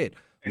enjoy it.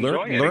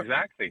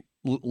 Exactly.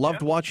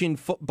 Loved watching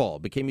football.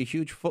 Became a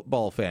huge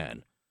football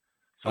fan.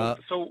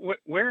 So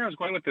where I was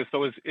going with this,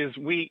 though, is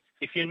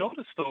if you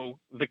notice, though,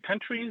 the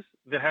countries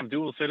that have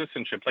dual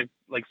citizenship,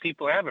 like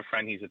people, I have a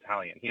friend, he's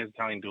Italian. He has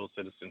Italian dual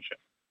citizenship.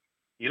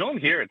 You don't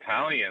hear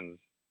Italians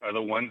are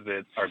the ones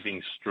that are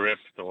being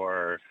stripped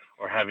or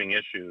having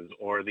issues,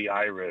 or the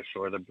Irish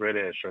or the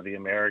British or the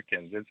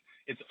Americans.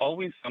 It's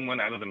always someone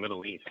out of the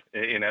Middle East,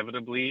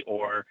 inevitably,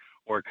 or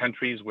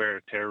countries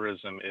where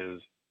terrorism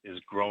is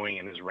growing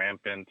and is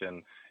rampant,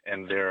 and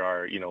there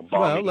are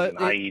bombings and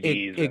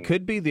IEDs. It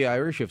could be the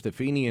Irish if the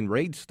Fenian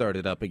raids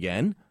started up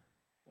again,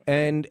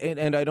 and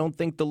I don't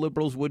think the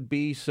Liberals would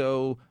be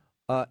so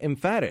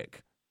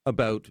emphatic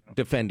about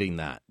defending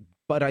that.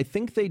 But I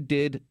think they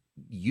did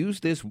use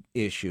this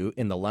issue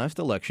in the last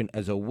election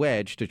as a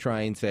wedge to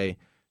try and say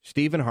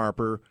Stephen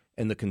Harper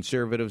and the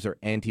Conservatives are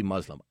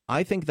anti-Muslim.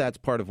 I think that's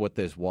part of what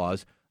this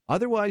was.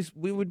 Otherwise,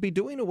 we would be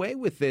doing away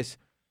with this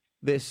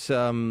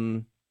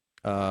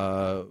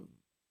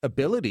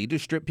ability to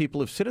strip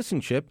people of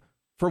citizenship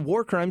for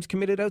war crimes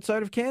committed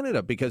outside of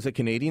Canada, because a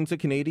Canadian's a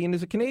Canadian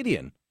is a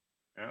Canadian.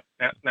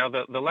 Yeah. Now,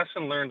 the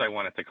lesson learned I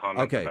wanted to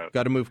comment about. Okay,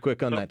 got to move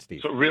quick on that,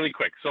 Steve. So really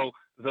quick. So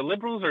the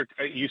Liberals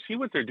you see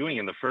what they're doing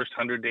in the first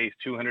 100 days,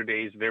 200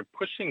 days. They're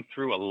pushing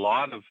through a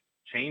lot of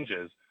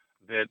changes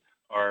that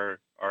are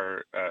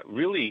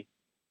really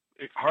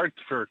hard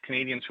for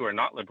Canadians who are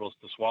not Liberals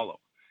to swallow.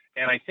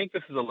 And I think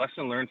this is a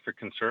lesson learned for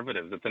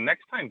Conservatives, that the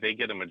next time they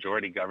get a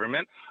majority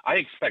government, I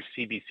expect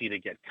CBC to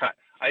get cut.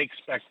 I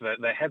expect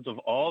the heads of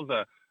all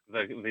the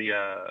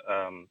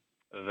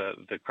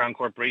crown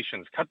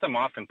corporations, cut them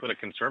off and put a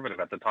Conservative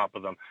at the top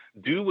of them.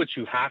 Do what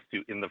you have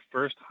to in the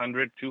first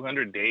 100,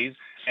 200 days,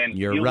 and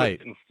You're deal right.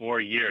 with it in 4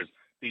 years.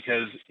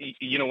 because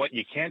you know what,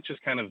 you can't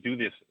just kind of do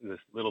this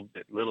little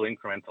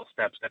incremental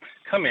steps.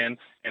 Come in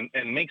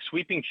and make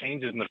sweeping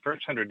changes in the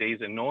first 100 days,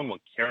 and no one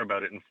will care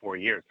about it in 4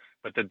 years.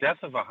 But the death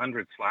of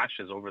 100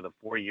 slashes over the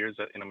 4 years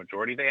in a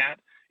majority they had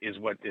is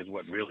what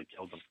really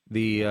killed them.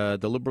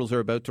 The Liberals are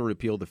about to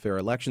repeal the Fair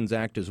Elections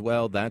Act as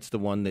well. That's the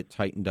one that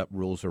tightened up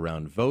rules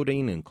around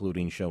voting,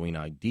 including showing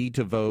ID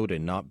to vote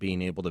and not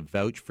being able to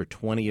vouch for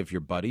 20 of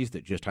your buddies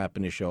that just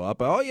happen to show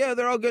up. Oh, yeah,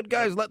 they're all good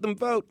guys. Let them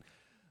vote.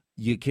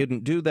 You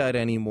couldn't do that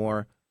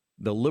anymore.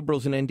 The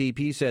Liberals and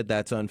NDP said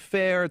that's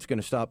unfair. It's going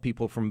to stop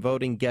people from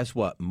voting. Guess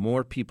what?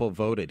 More people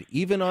voted,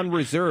 even on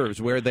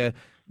reserves, where the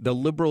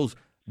Liberals'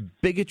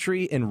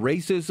 bigotry and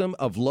racism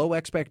of low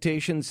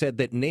expectations said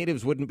that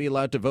natives wouldn't be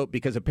allowed to vote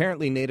because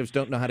apparently natives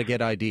don't know how to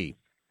get ID.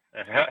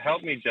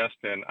 Help me,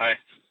 Justin.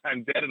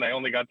 I'm dead and I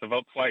only got to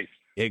vote twice.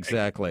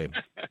 Exactly.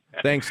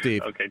 Thanks,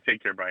 Steve. Okay,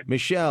 take care, Brian.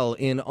 Michelle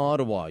in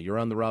Ottawa, you're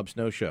on the Rob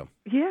Snow Show.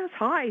 Yes,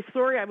 hi.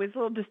 Sorry, I was a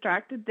little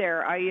distracted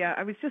there.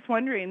 I was just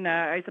wondering,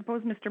 I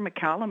suppose Mr.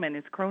 McCallum and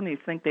his cronies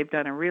think they've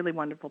done a really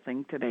wonderful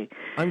thing today.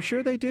 I'm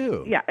sure they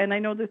do. Yeah, and I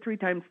know the 3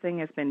 times thing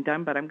has been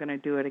done, but I'm going to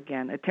do it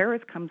again. A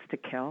terrorist comes to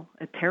kill.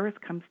 A terrorist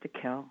comes to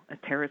kill. A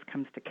terrorist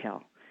comes to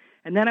kill.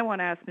 And then I want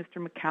to ask Mr.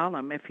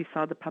 McCallum if he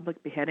saw the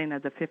public beheading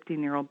of the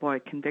 15-year-old boy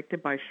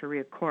convicted by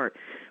Sharia court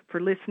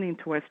for listening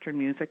to Western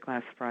music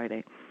last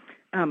Friday.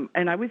 And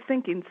I was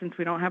thinking, since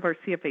we don't have our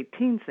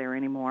CF-18s there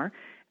anymore,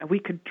 we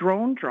could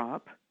drone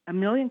drop 1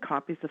 million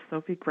copies of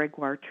Sophie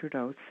Gregoire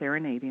Trudeau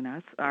serenading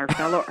us,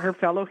 her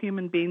fellow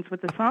human beings,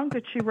 with a song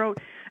that she wrote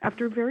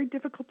after a very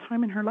difficult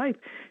time in her life,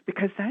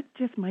 because that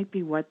just might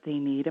be what they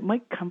need. It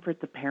might comfort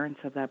the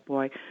parents of that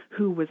boy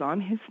who was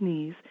on his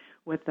knees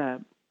with a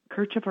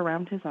kerchief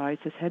around his eyes,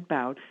 his head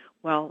bowed,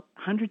 while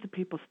hundreds of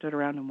people stood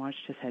around and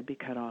watched his head be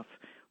cut off.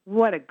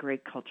 What a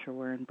great culture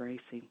we're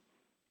embracing.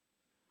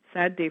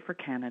 Sad day for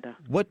Canada.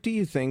 What do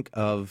you think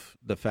of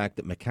the fact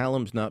that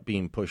McCallum's not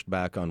being pushed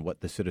back on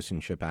what the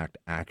Citizenship Act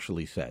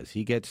actually says?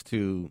 He gets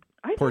to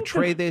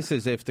portray this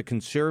as if the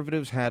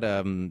Conservatives had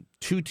a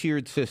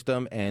 2-tiered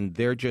system and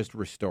they're just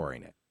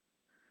restoring it.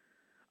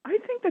 I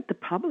think that the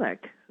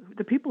public,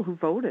 the people who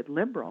voted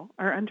Liberal,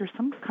 are under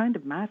some kind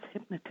of mass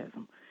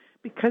hypnotism,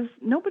 because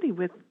nobody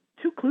with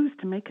 2 clues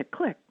to make it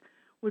click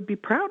would be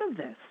proud of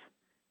this.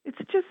 It's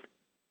just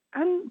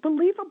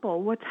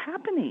unbelievable what's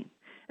happening.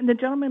 And the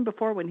gentleman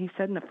before, when he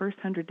said in the first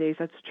 100 days,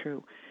 that's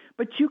true.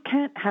 But you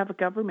can't have a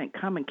government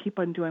come and keep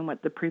on doing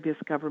what the previous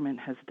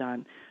government has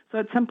done. So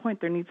at some point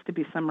there needs to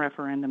be some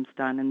referendums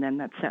done, and then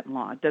that's set in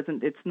law.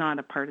 It's not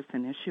a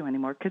partisan issue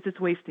anymore, because it's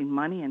wasting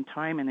money and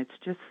time, and it's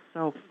just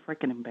so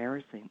freaking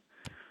embarrassing.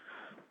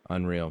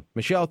 Unreal.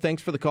 Michelle,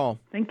 thanks for the call.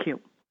 Thank you.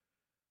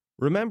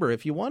 Remember,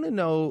 if you want to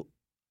know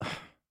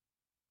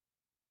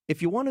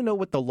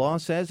what the law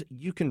says,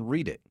 you can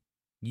read it.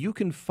 You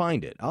can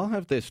find it. I'll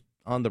have this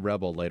on the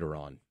Rebel later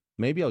on.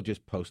 Maybe I'll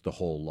just post the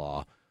whole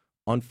law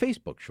on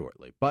Facebook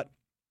shortly. But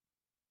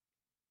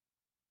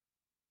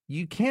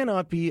you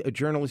cannot be a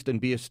journalist and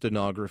be a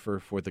stenographer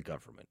for the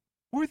government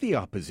or the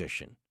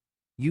opposition.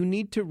 You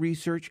need to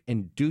research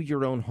and do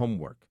your own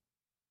homework.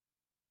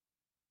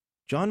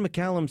 John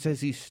McCallum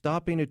says he's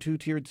stopping a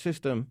 2-tiered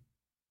system.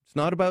 It's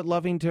not about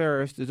loving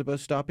terrorists. It's about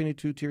stopping a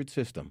 2-tiered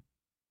system.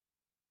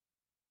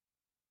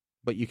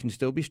 But you can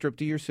still be stripped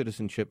of your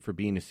citizenship for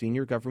being a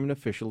senior government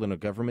official in a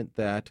government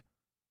that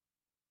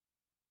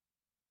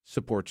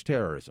supports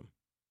terrorism,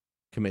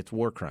 commits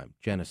war crime,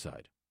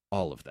 genocide,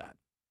 all of that.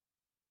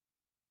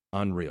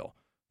 Unreal.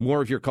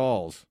 More of your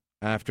calls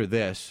after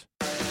this.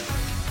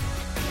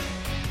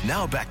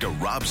 Now back to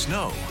Rob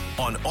Snow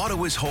on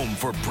Ottawa's home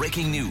for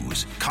breaking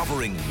news,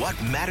 covering what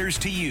matters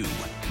to you.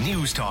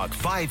 News Talk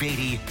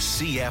 580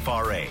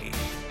 CFRA.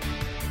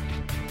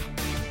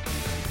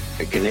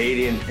 A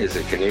Canadian is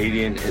a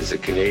Canadian is a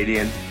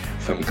Canadian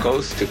from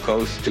coast to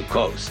coast to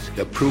coast.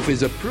 The proof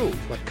is a proof.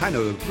 What kind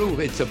of a proof?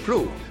 It's a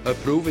proof. A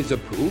proof is a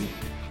proof.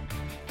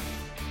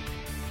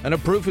 And a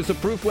proof is a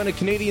proof when a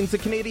Canadian's a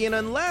Canadian,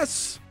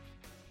 unless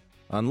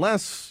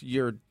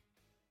you're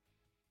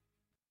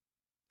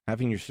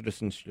having your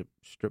citizenship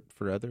stripped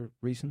for other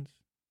reasons.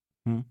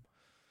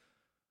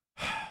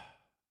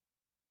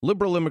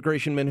 Liberal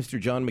Immigration Minister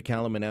John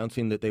McCallum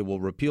announcing that they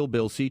will repeal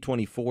Bill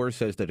C-24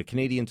 says that a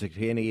Canadian's a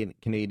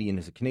Canadian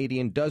is a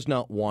Canadian, does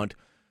not want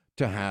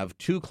to have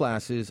 2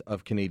 classes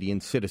of Canadian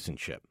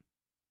citizenship.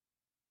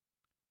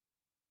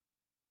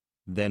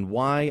 Then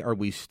why are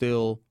we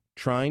still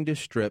trying to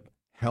strip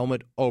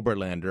Helmut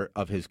Oberlander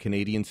of his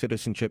Canadian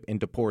citizenship and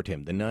deport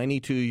him, the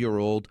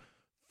 92-year-old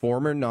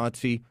former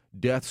Nazi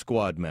death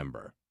squad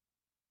member?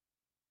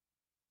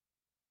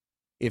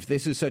 If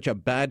this is such a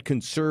bad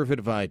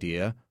conservative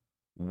idea,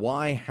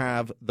 why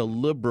have the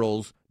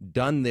Liberals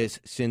done this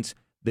since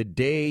the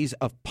days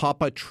of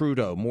Papa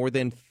Trudeau? More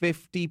than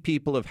 50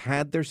 people have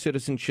had their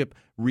citizenship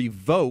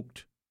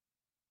revoked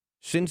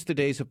since the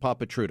days of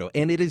Papa Trudeau.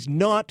 And it is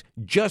not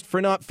just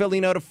for not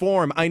filling out a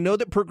form. I know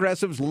that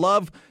progressives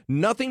love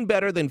nothing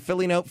better than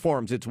filling out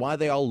forms. It's why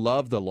they all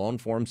love the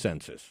long-form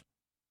census.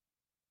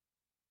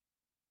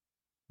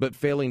 But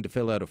failing to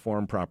fill out a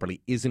form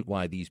properly isn't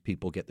why these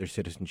people get their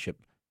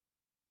citizenship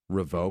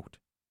revoked.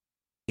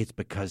 It's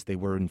because they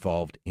were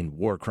involved in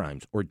war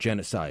crimes or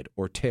genocide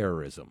or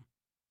terrorism.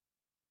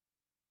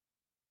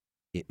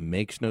 It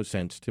makes no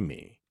sense to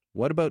me.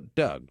 What about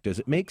Doug? Does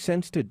it make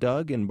sense to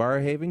Doug in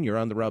Barrhaven? You're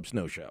on the Rob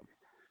Snow Show.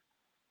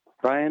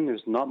 Brian,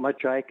 there's not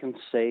much I can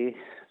say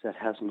that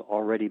hasn't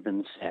already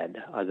been said,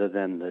 other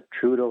than the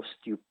Trudeau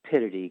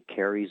stupidity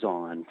carries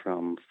on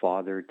from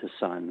father to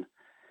son.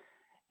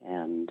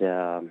 And,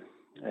 I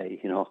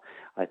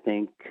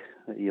think,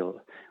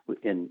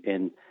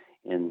 in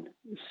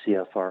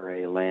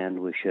CFRA land,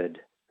 we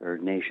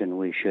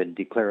should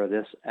declare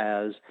this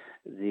as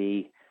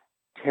the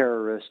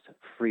Terrorist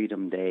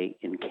Freedom Day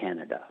in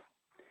Canada.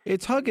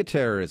 It's Hug a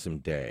Terrorism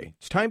Day.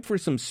 It's time for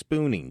some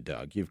spooning,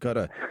 Doug. You've got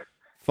to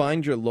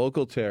find your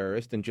local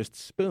terrorist and just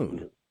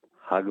spoon.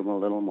 Hug them a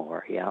little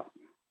more, yeah.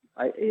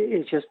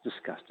 It's just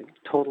disgusting,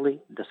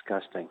 totally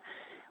disgusting.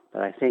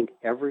 But I think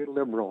every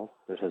Liberal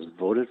that has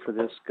voted for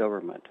this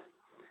government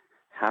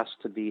has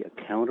to be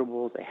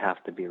accountable. They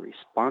have to be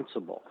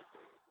responsible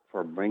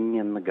for bringing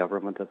in the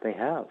government that they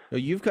have.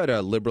 You've got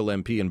a Liberal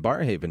MP in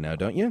Barrhaven now,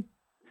 don't you?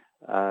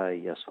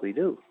 Yes, we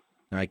do.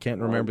 I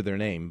can't remember their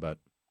name, but...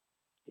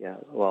 Yeah,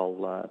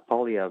 well,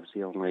 Poilievre's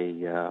the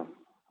only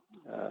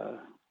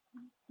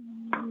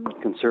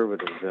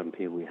Conservative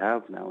MP we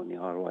have now in the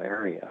Ottawa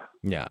area.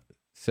 Yeah,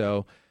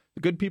 so the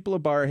good people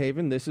of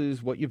Barrhaven, this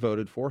is what you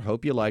voted for.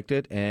 Hope you liked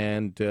it,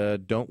 and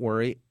don't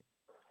worry.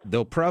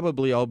 They'll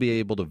probably all be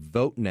able to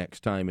vote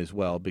next time as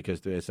well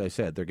because, as I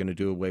said, they're going to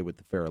do away with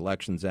the Fair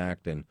Elections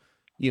Act, and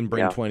you can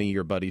bring 20 of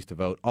your buddies to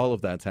vote. All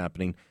of that's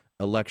happening.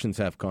 Elections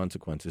have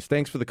consequences.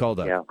 Thanks for the call,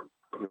 Doug. Yeah.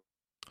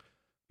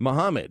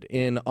 Mohammed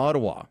in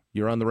Ottawa,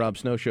 you're on the Rob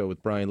Snow Show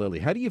with Brian Lilley.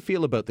 How do you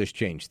feel about this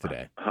change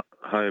today?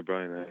 Hi,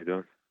 Brian. How you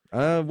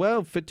doing?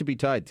 Well, fit to be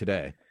tied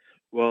today.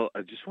 Well,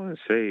 I just want to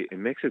say it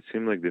makes it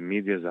seem like the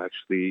media is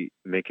actually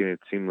making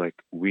it seem like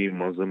we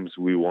Muslims,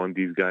 we want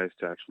these guys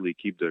to actually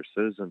keep their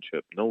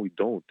citizenship. No, we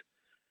don't.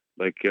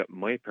 Like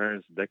my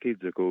parents,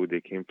 decades ago, they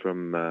came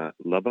from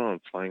Lebanon,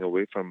 flying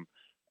away from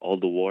all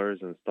the wars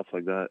and stuff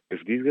like that.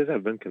 If these guys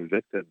have been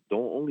convicted,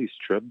 don't only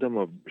strip them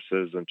of their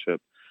citizenship,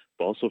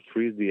 but also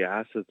freeze the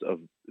assets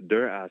of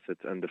their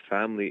assets and the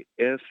family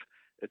if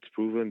it's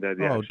proven that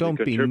they actually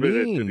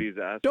contributed to these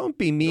assets. Don't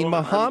be mean,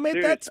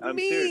 Mohammed. That's I'm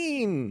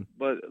mean. Serious.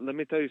 But let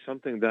me tell you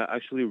something that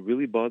actually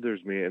really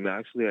bothers me, and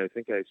actually I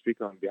think I speak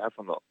on behalf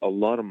of a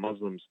lot of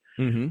Muslims.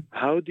 Mm-hmm.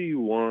 How do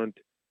you want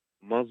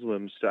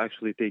Muslims to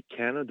actually take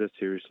Canada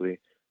seriously,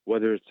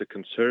 whether it's a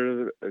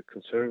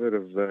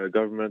conservative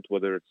government,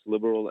 whether it's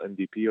Liberal,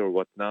 NDP, or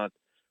whatnot,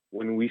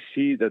 when we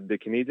see that the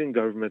Canadian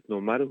government, no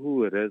matter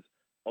who it is,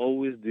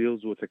 always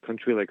deals with a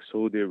country like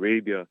Saudi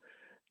Arabia,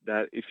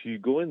 that if you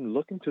go and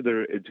look into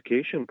their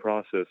education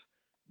process,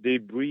 they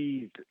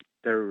breed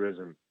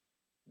terrorism.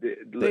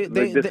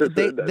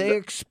 They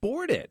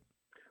export it.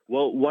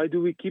 Well, why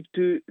do we keep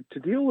to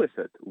deal with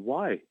it?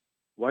 Why?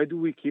 Why do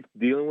we keep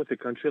dealing with a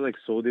country like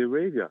Saudi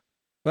Arabia?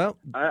 Well,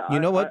 you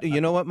know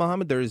what,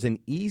 Mohammed? There is an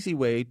easy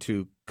way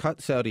to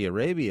cut Saudi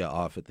Arabia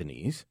off at the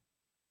knees,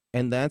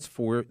 and that's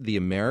for the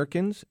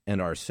Americans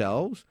and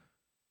ourselves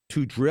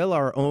to drill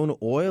our own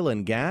oil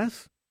and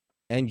gas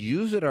and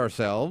use it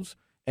ourselves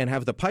and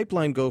have the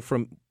pipeline go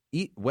from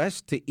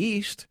west to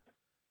east,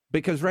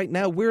 because right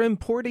now we're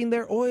importing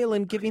their oil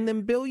and giving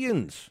them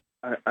billions.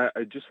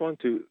 I just want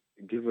to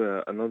give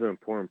another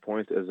important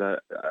point is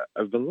that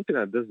I've been looking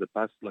at this the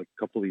past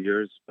couple of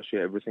years,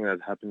 especially everything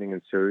that's happening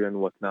in Syria and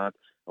whatnot,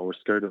 and we're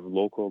scared of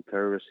local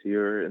terrorists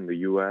here in the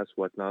U.S.,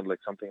 whatnot, like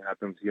something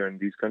happens here in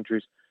these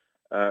countries.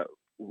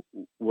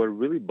 What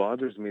really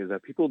bothers me is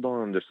that people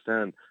don't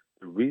understand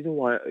the reason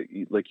why,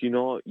 you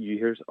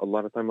hear a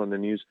lot of time on the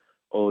news,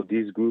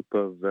 these group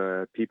of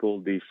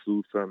people, they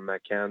flew from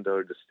Canada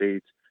or the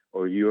States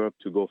or Europe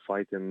to go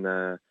fight in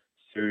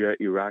Syria,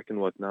 Iraq, and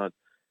whatnot.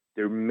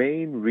 Their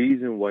main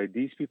reason why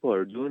these people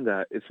are doing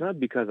that, it's not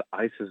because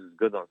ISIS is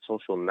good on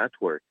social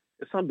network.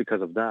 It's not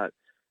because of that.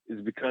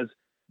 It's because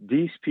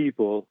these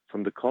people,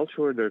 from the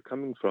culture where they're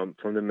coming from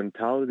the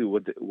mentality,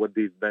 what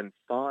they've been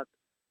taught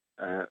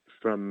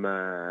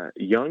from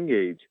young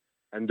age,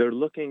 and they're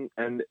looking,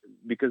 and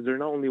because they're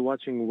not only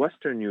watching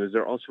Western news,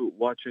 they're also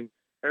watching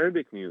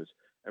Arabic news.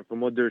 And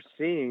from what they're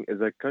seeing is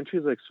that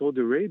countries like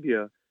Saudi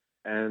Arabia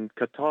and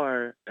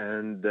Qatar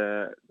and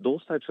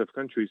those types of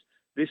countries,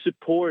 they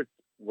support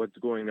what's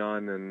going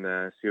on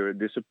in Syria.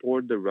 They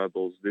support the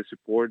rebels. They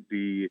support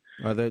if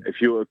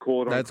you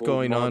quote unquote, that's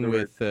going on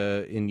with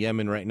in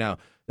Yemen right now.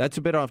 That's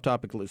a bit off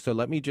topic. So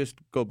let me just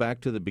go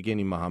back to the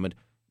beginning, Mohammed.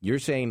 You're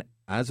saying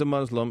as a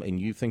Muslim, and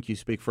you think you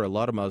speak for a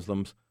lot of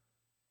Muslims,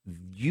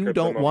 you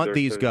don't want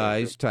these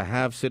guys to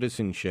have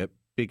citizenship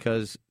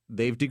because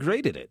they've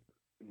degraded it.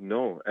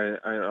 No, and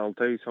I'll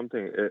tell you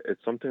something.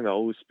 It's something that I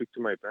always speak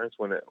to my parents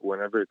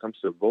whenever it comes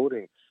to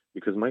voting,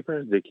 because my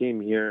parents, they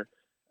came here,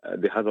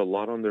 they had a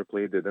lot on their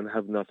plate. They didn't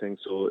have nothing,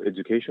 so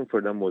education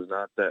for them was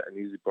not an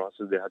easy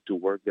process. They had to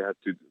work. They had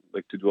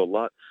to do a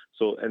lot.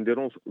 So, and they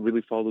don't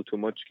really follow too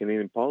much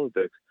Canadian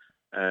politics.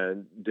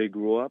 and they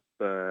grew up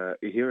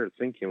here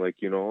thinking like,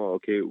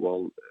 okay,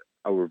 well,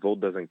 our vote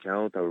doesn't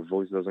count, our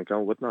voice doesn't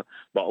count, whatnot.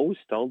 But I always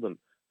tell them,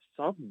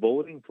 stop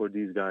voting for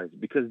these guys,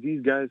 because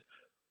these guys,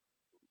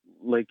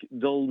 like,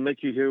 they'll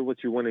make you hear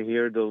what you want to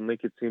hear. They'll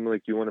make it seem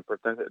like they want to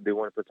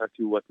protect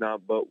you,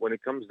 whatnot. But when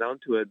it comes down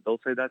to it, they'll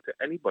say that to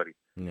anybody.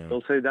 Yeah.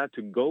 They'll say that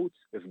to goats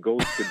if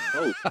goats could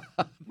vote.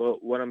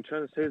 But what I'm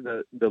trying to say is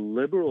that the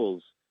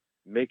liberals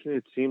making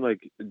it seem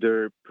like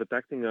they're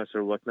protecting us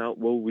or whatnot.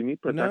 Well, we need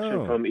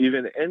protection from,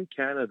 even in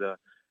Canada,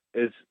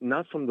 it's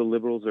not from the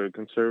liberals or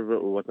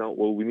conservative or whatnot.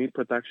 Well, we need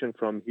protection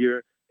from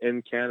here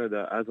in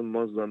Canada. As a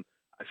Muslim,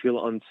 I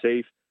feel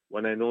unsafe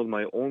when I know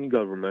my own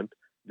government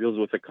deals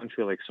with a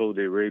country like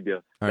Saudi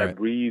Arabia that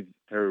breathes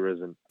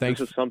terrorism. Thanks.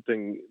 This is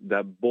something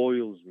that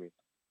boils me.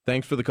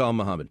 Thanks for the call,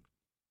 Mohammed.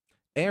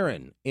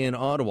 Aaron in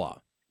Ottawa.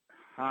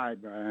 Hi,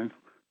 Brian.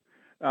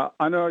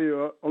 I know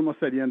you're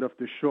almost at the end of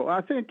the show.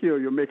 I think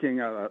you're making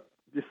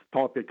this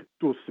topic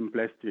too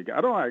simplistic. I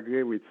don't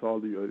agree with all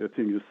the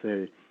things you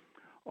say.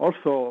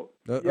 Also,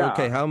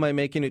 okay, how am I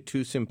making it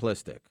too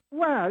simplistic?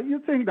 Well, you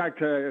think like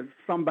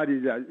somebody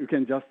that you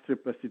can just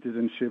strip a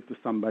citizenship to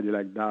somebody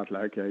like that,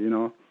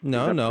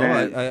 No,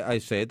 I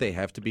say they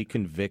have to be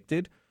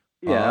convicted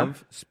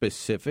of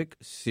specific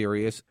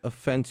serious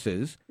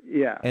offenses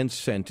and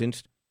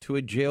sentenced to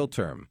a jail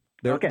term.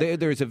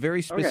 There's a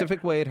very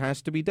specific way it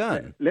has to be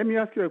done. Let me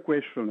ask you a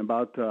question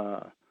about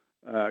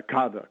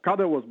Carter.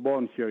 Carter was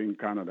born here in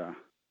Canada.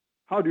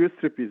 How do you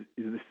strip his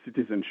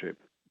citizenship?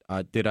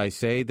 Did I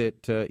say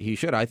that he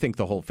should? I think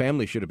the whole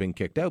family should have been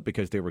kicked out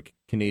because they were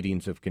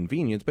Canadians of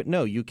convenience. But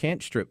no, you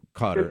can't strip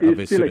Carter of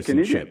his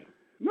citizenship.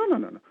 No.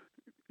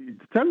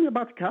 Tell me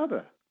about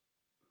Carter.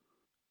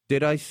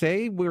 Did I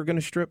say we're going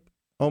to strip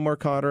Omar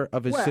Carter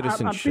of his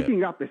citizenship? I'm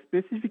picking up a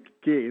specific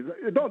case.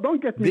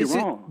 Don't get me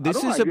wrong.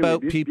 This is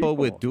about people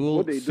with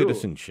dual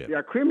citizenship. They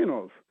are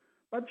criminals.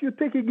 But you're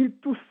taking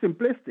it too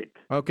simplistic.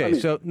 Okay,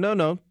 so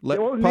no.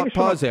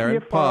 Pause,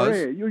 Aaron. Pause.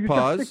 You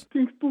Pause. just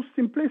take things too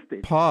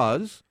simplistic.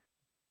 Pause.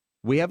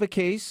 We have a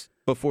case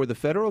before the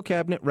federal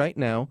cabinet right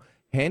now,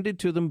 handed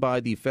to them by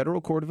the Federal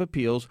Court of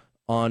Appeals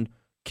on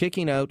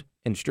kicking out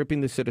and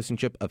stripping the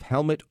citizenship of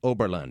Helmut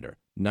Oberlander,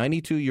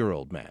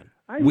 92-year-old man.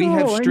 We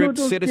have stripped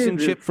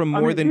citizenship from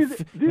more than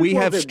we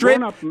have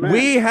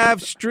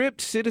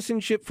stripped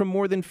citizenship from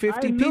more than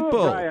 50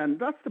 people. Brian,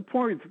 that's the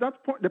point. That's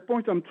the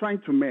point I'm trying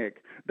to make.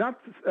 That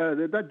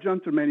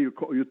gentleman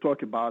you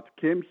talk about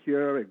came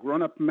here, a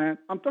grown-up man.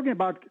 I'm talking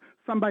about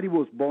somebody who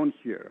was born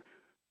here.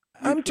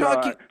 I'm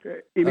talking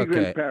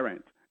immigrant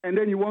parent, and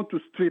then you want to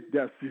strip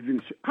their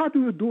citizenship. How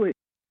do you do it?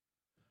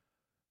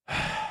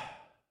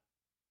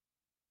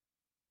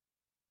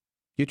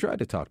 You try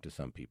to talk to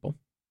some people.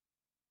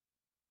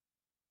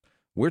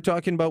 We're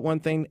talking about one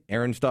thing,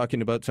 Aaron's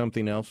talking about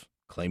something else,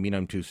 claiming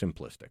I'm too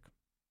simplistic.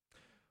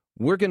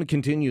 We're going to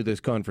continue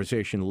this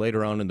conversation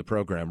later on in the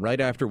program.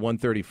 Right after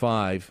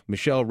 1:35,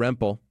 Michelle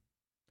Rempel,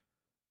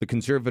 the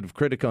conservative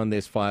critic on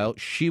this file,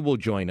 she will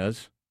join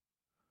us.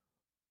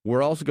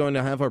 We're also going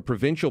to have our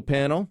provincial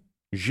panel.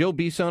 Gilles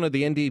Bisson of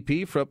the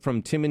NDP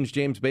from Timmins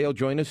James Bay will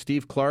join us.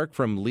 Steve Clark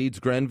from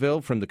Leeds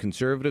Grenville from the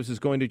Conservatives is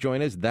going to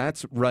join us.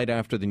 That's right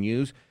after the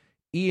news.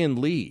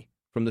 Ian Lee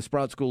from the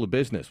Sprott School of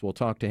Business. We'll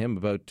talk to him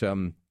about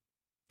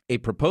a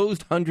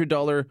proposed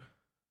 $100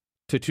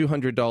 to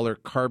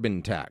 $200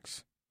 carbon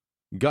tax.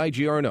 Guy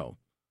Giorno,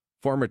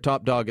 former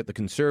top dog at the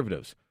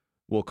Conservatives,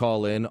 will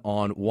call in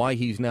on why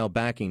he's now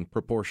backing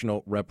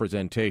proportional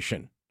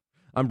representation.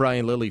 I'm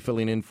Brian Lilly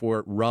filling in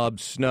for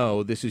Rob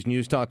Snow. This is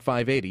News Talk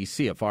 580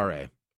 CFRA.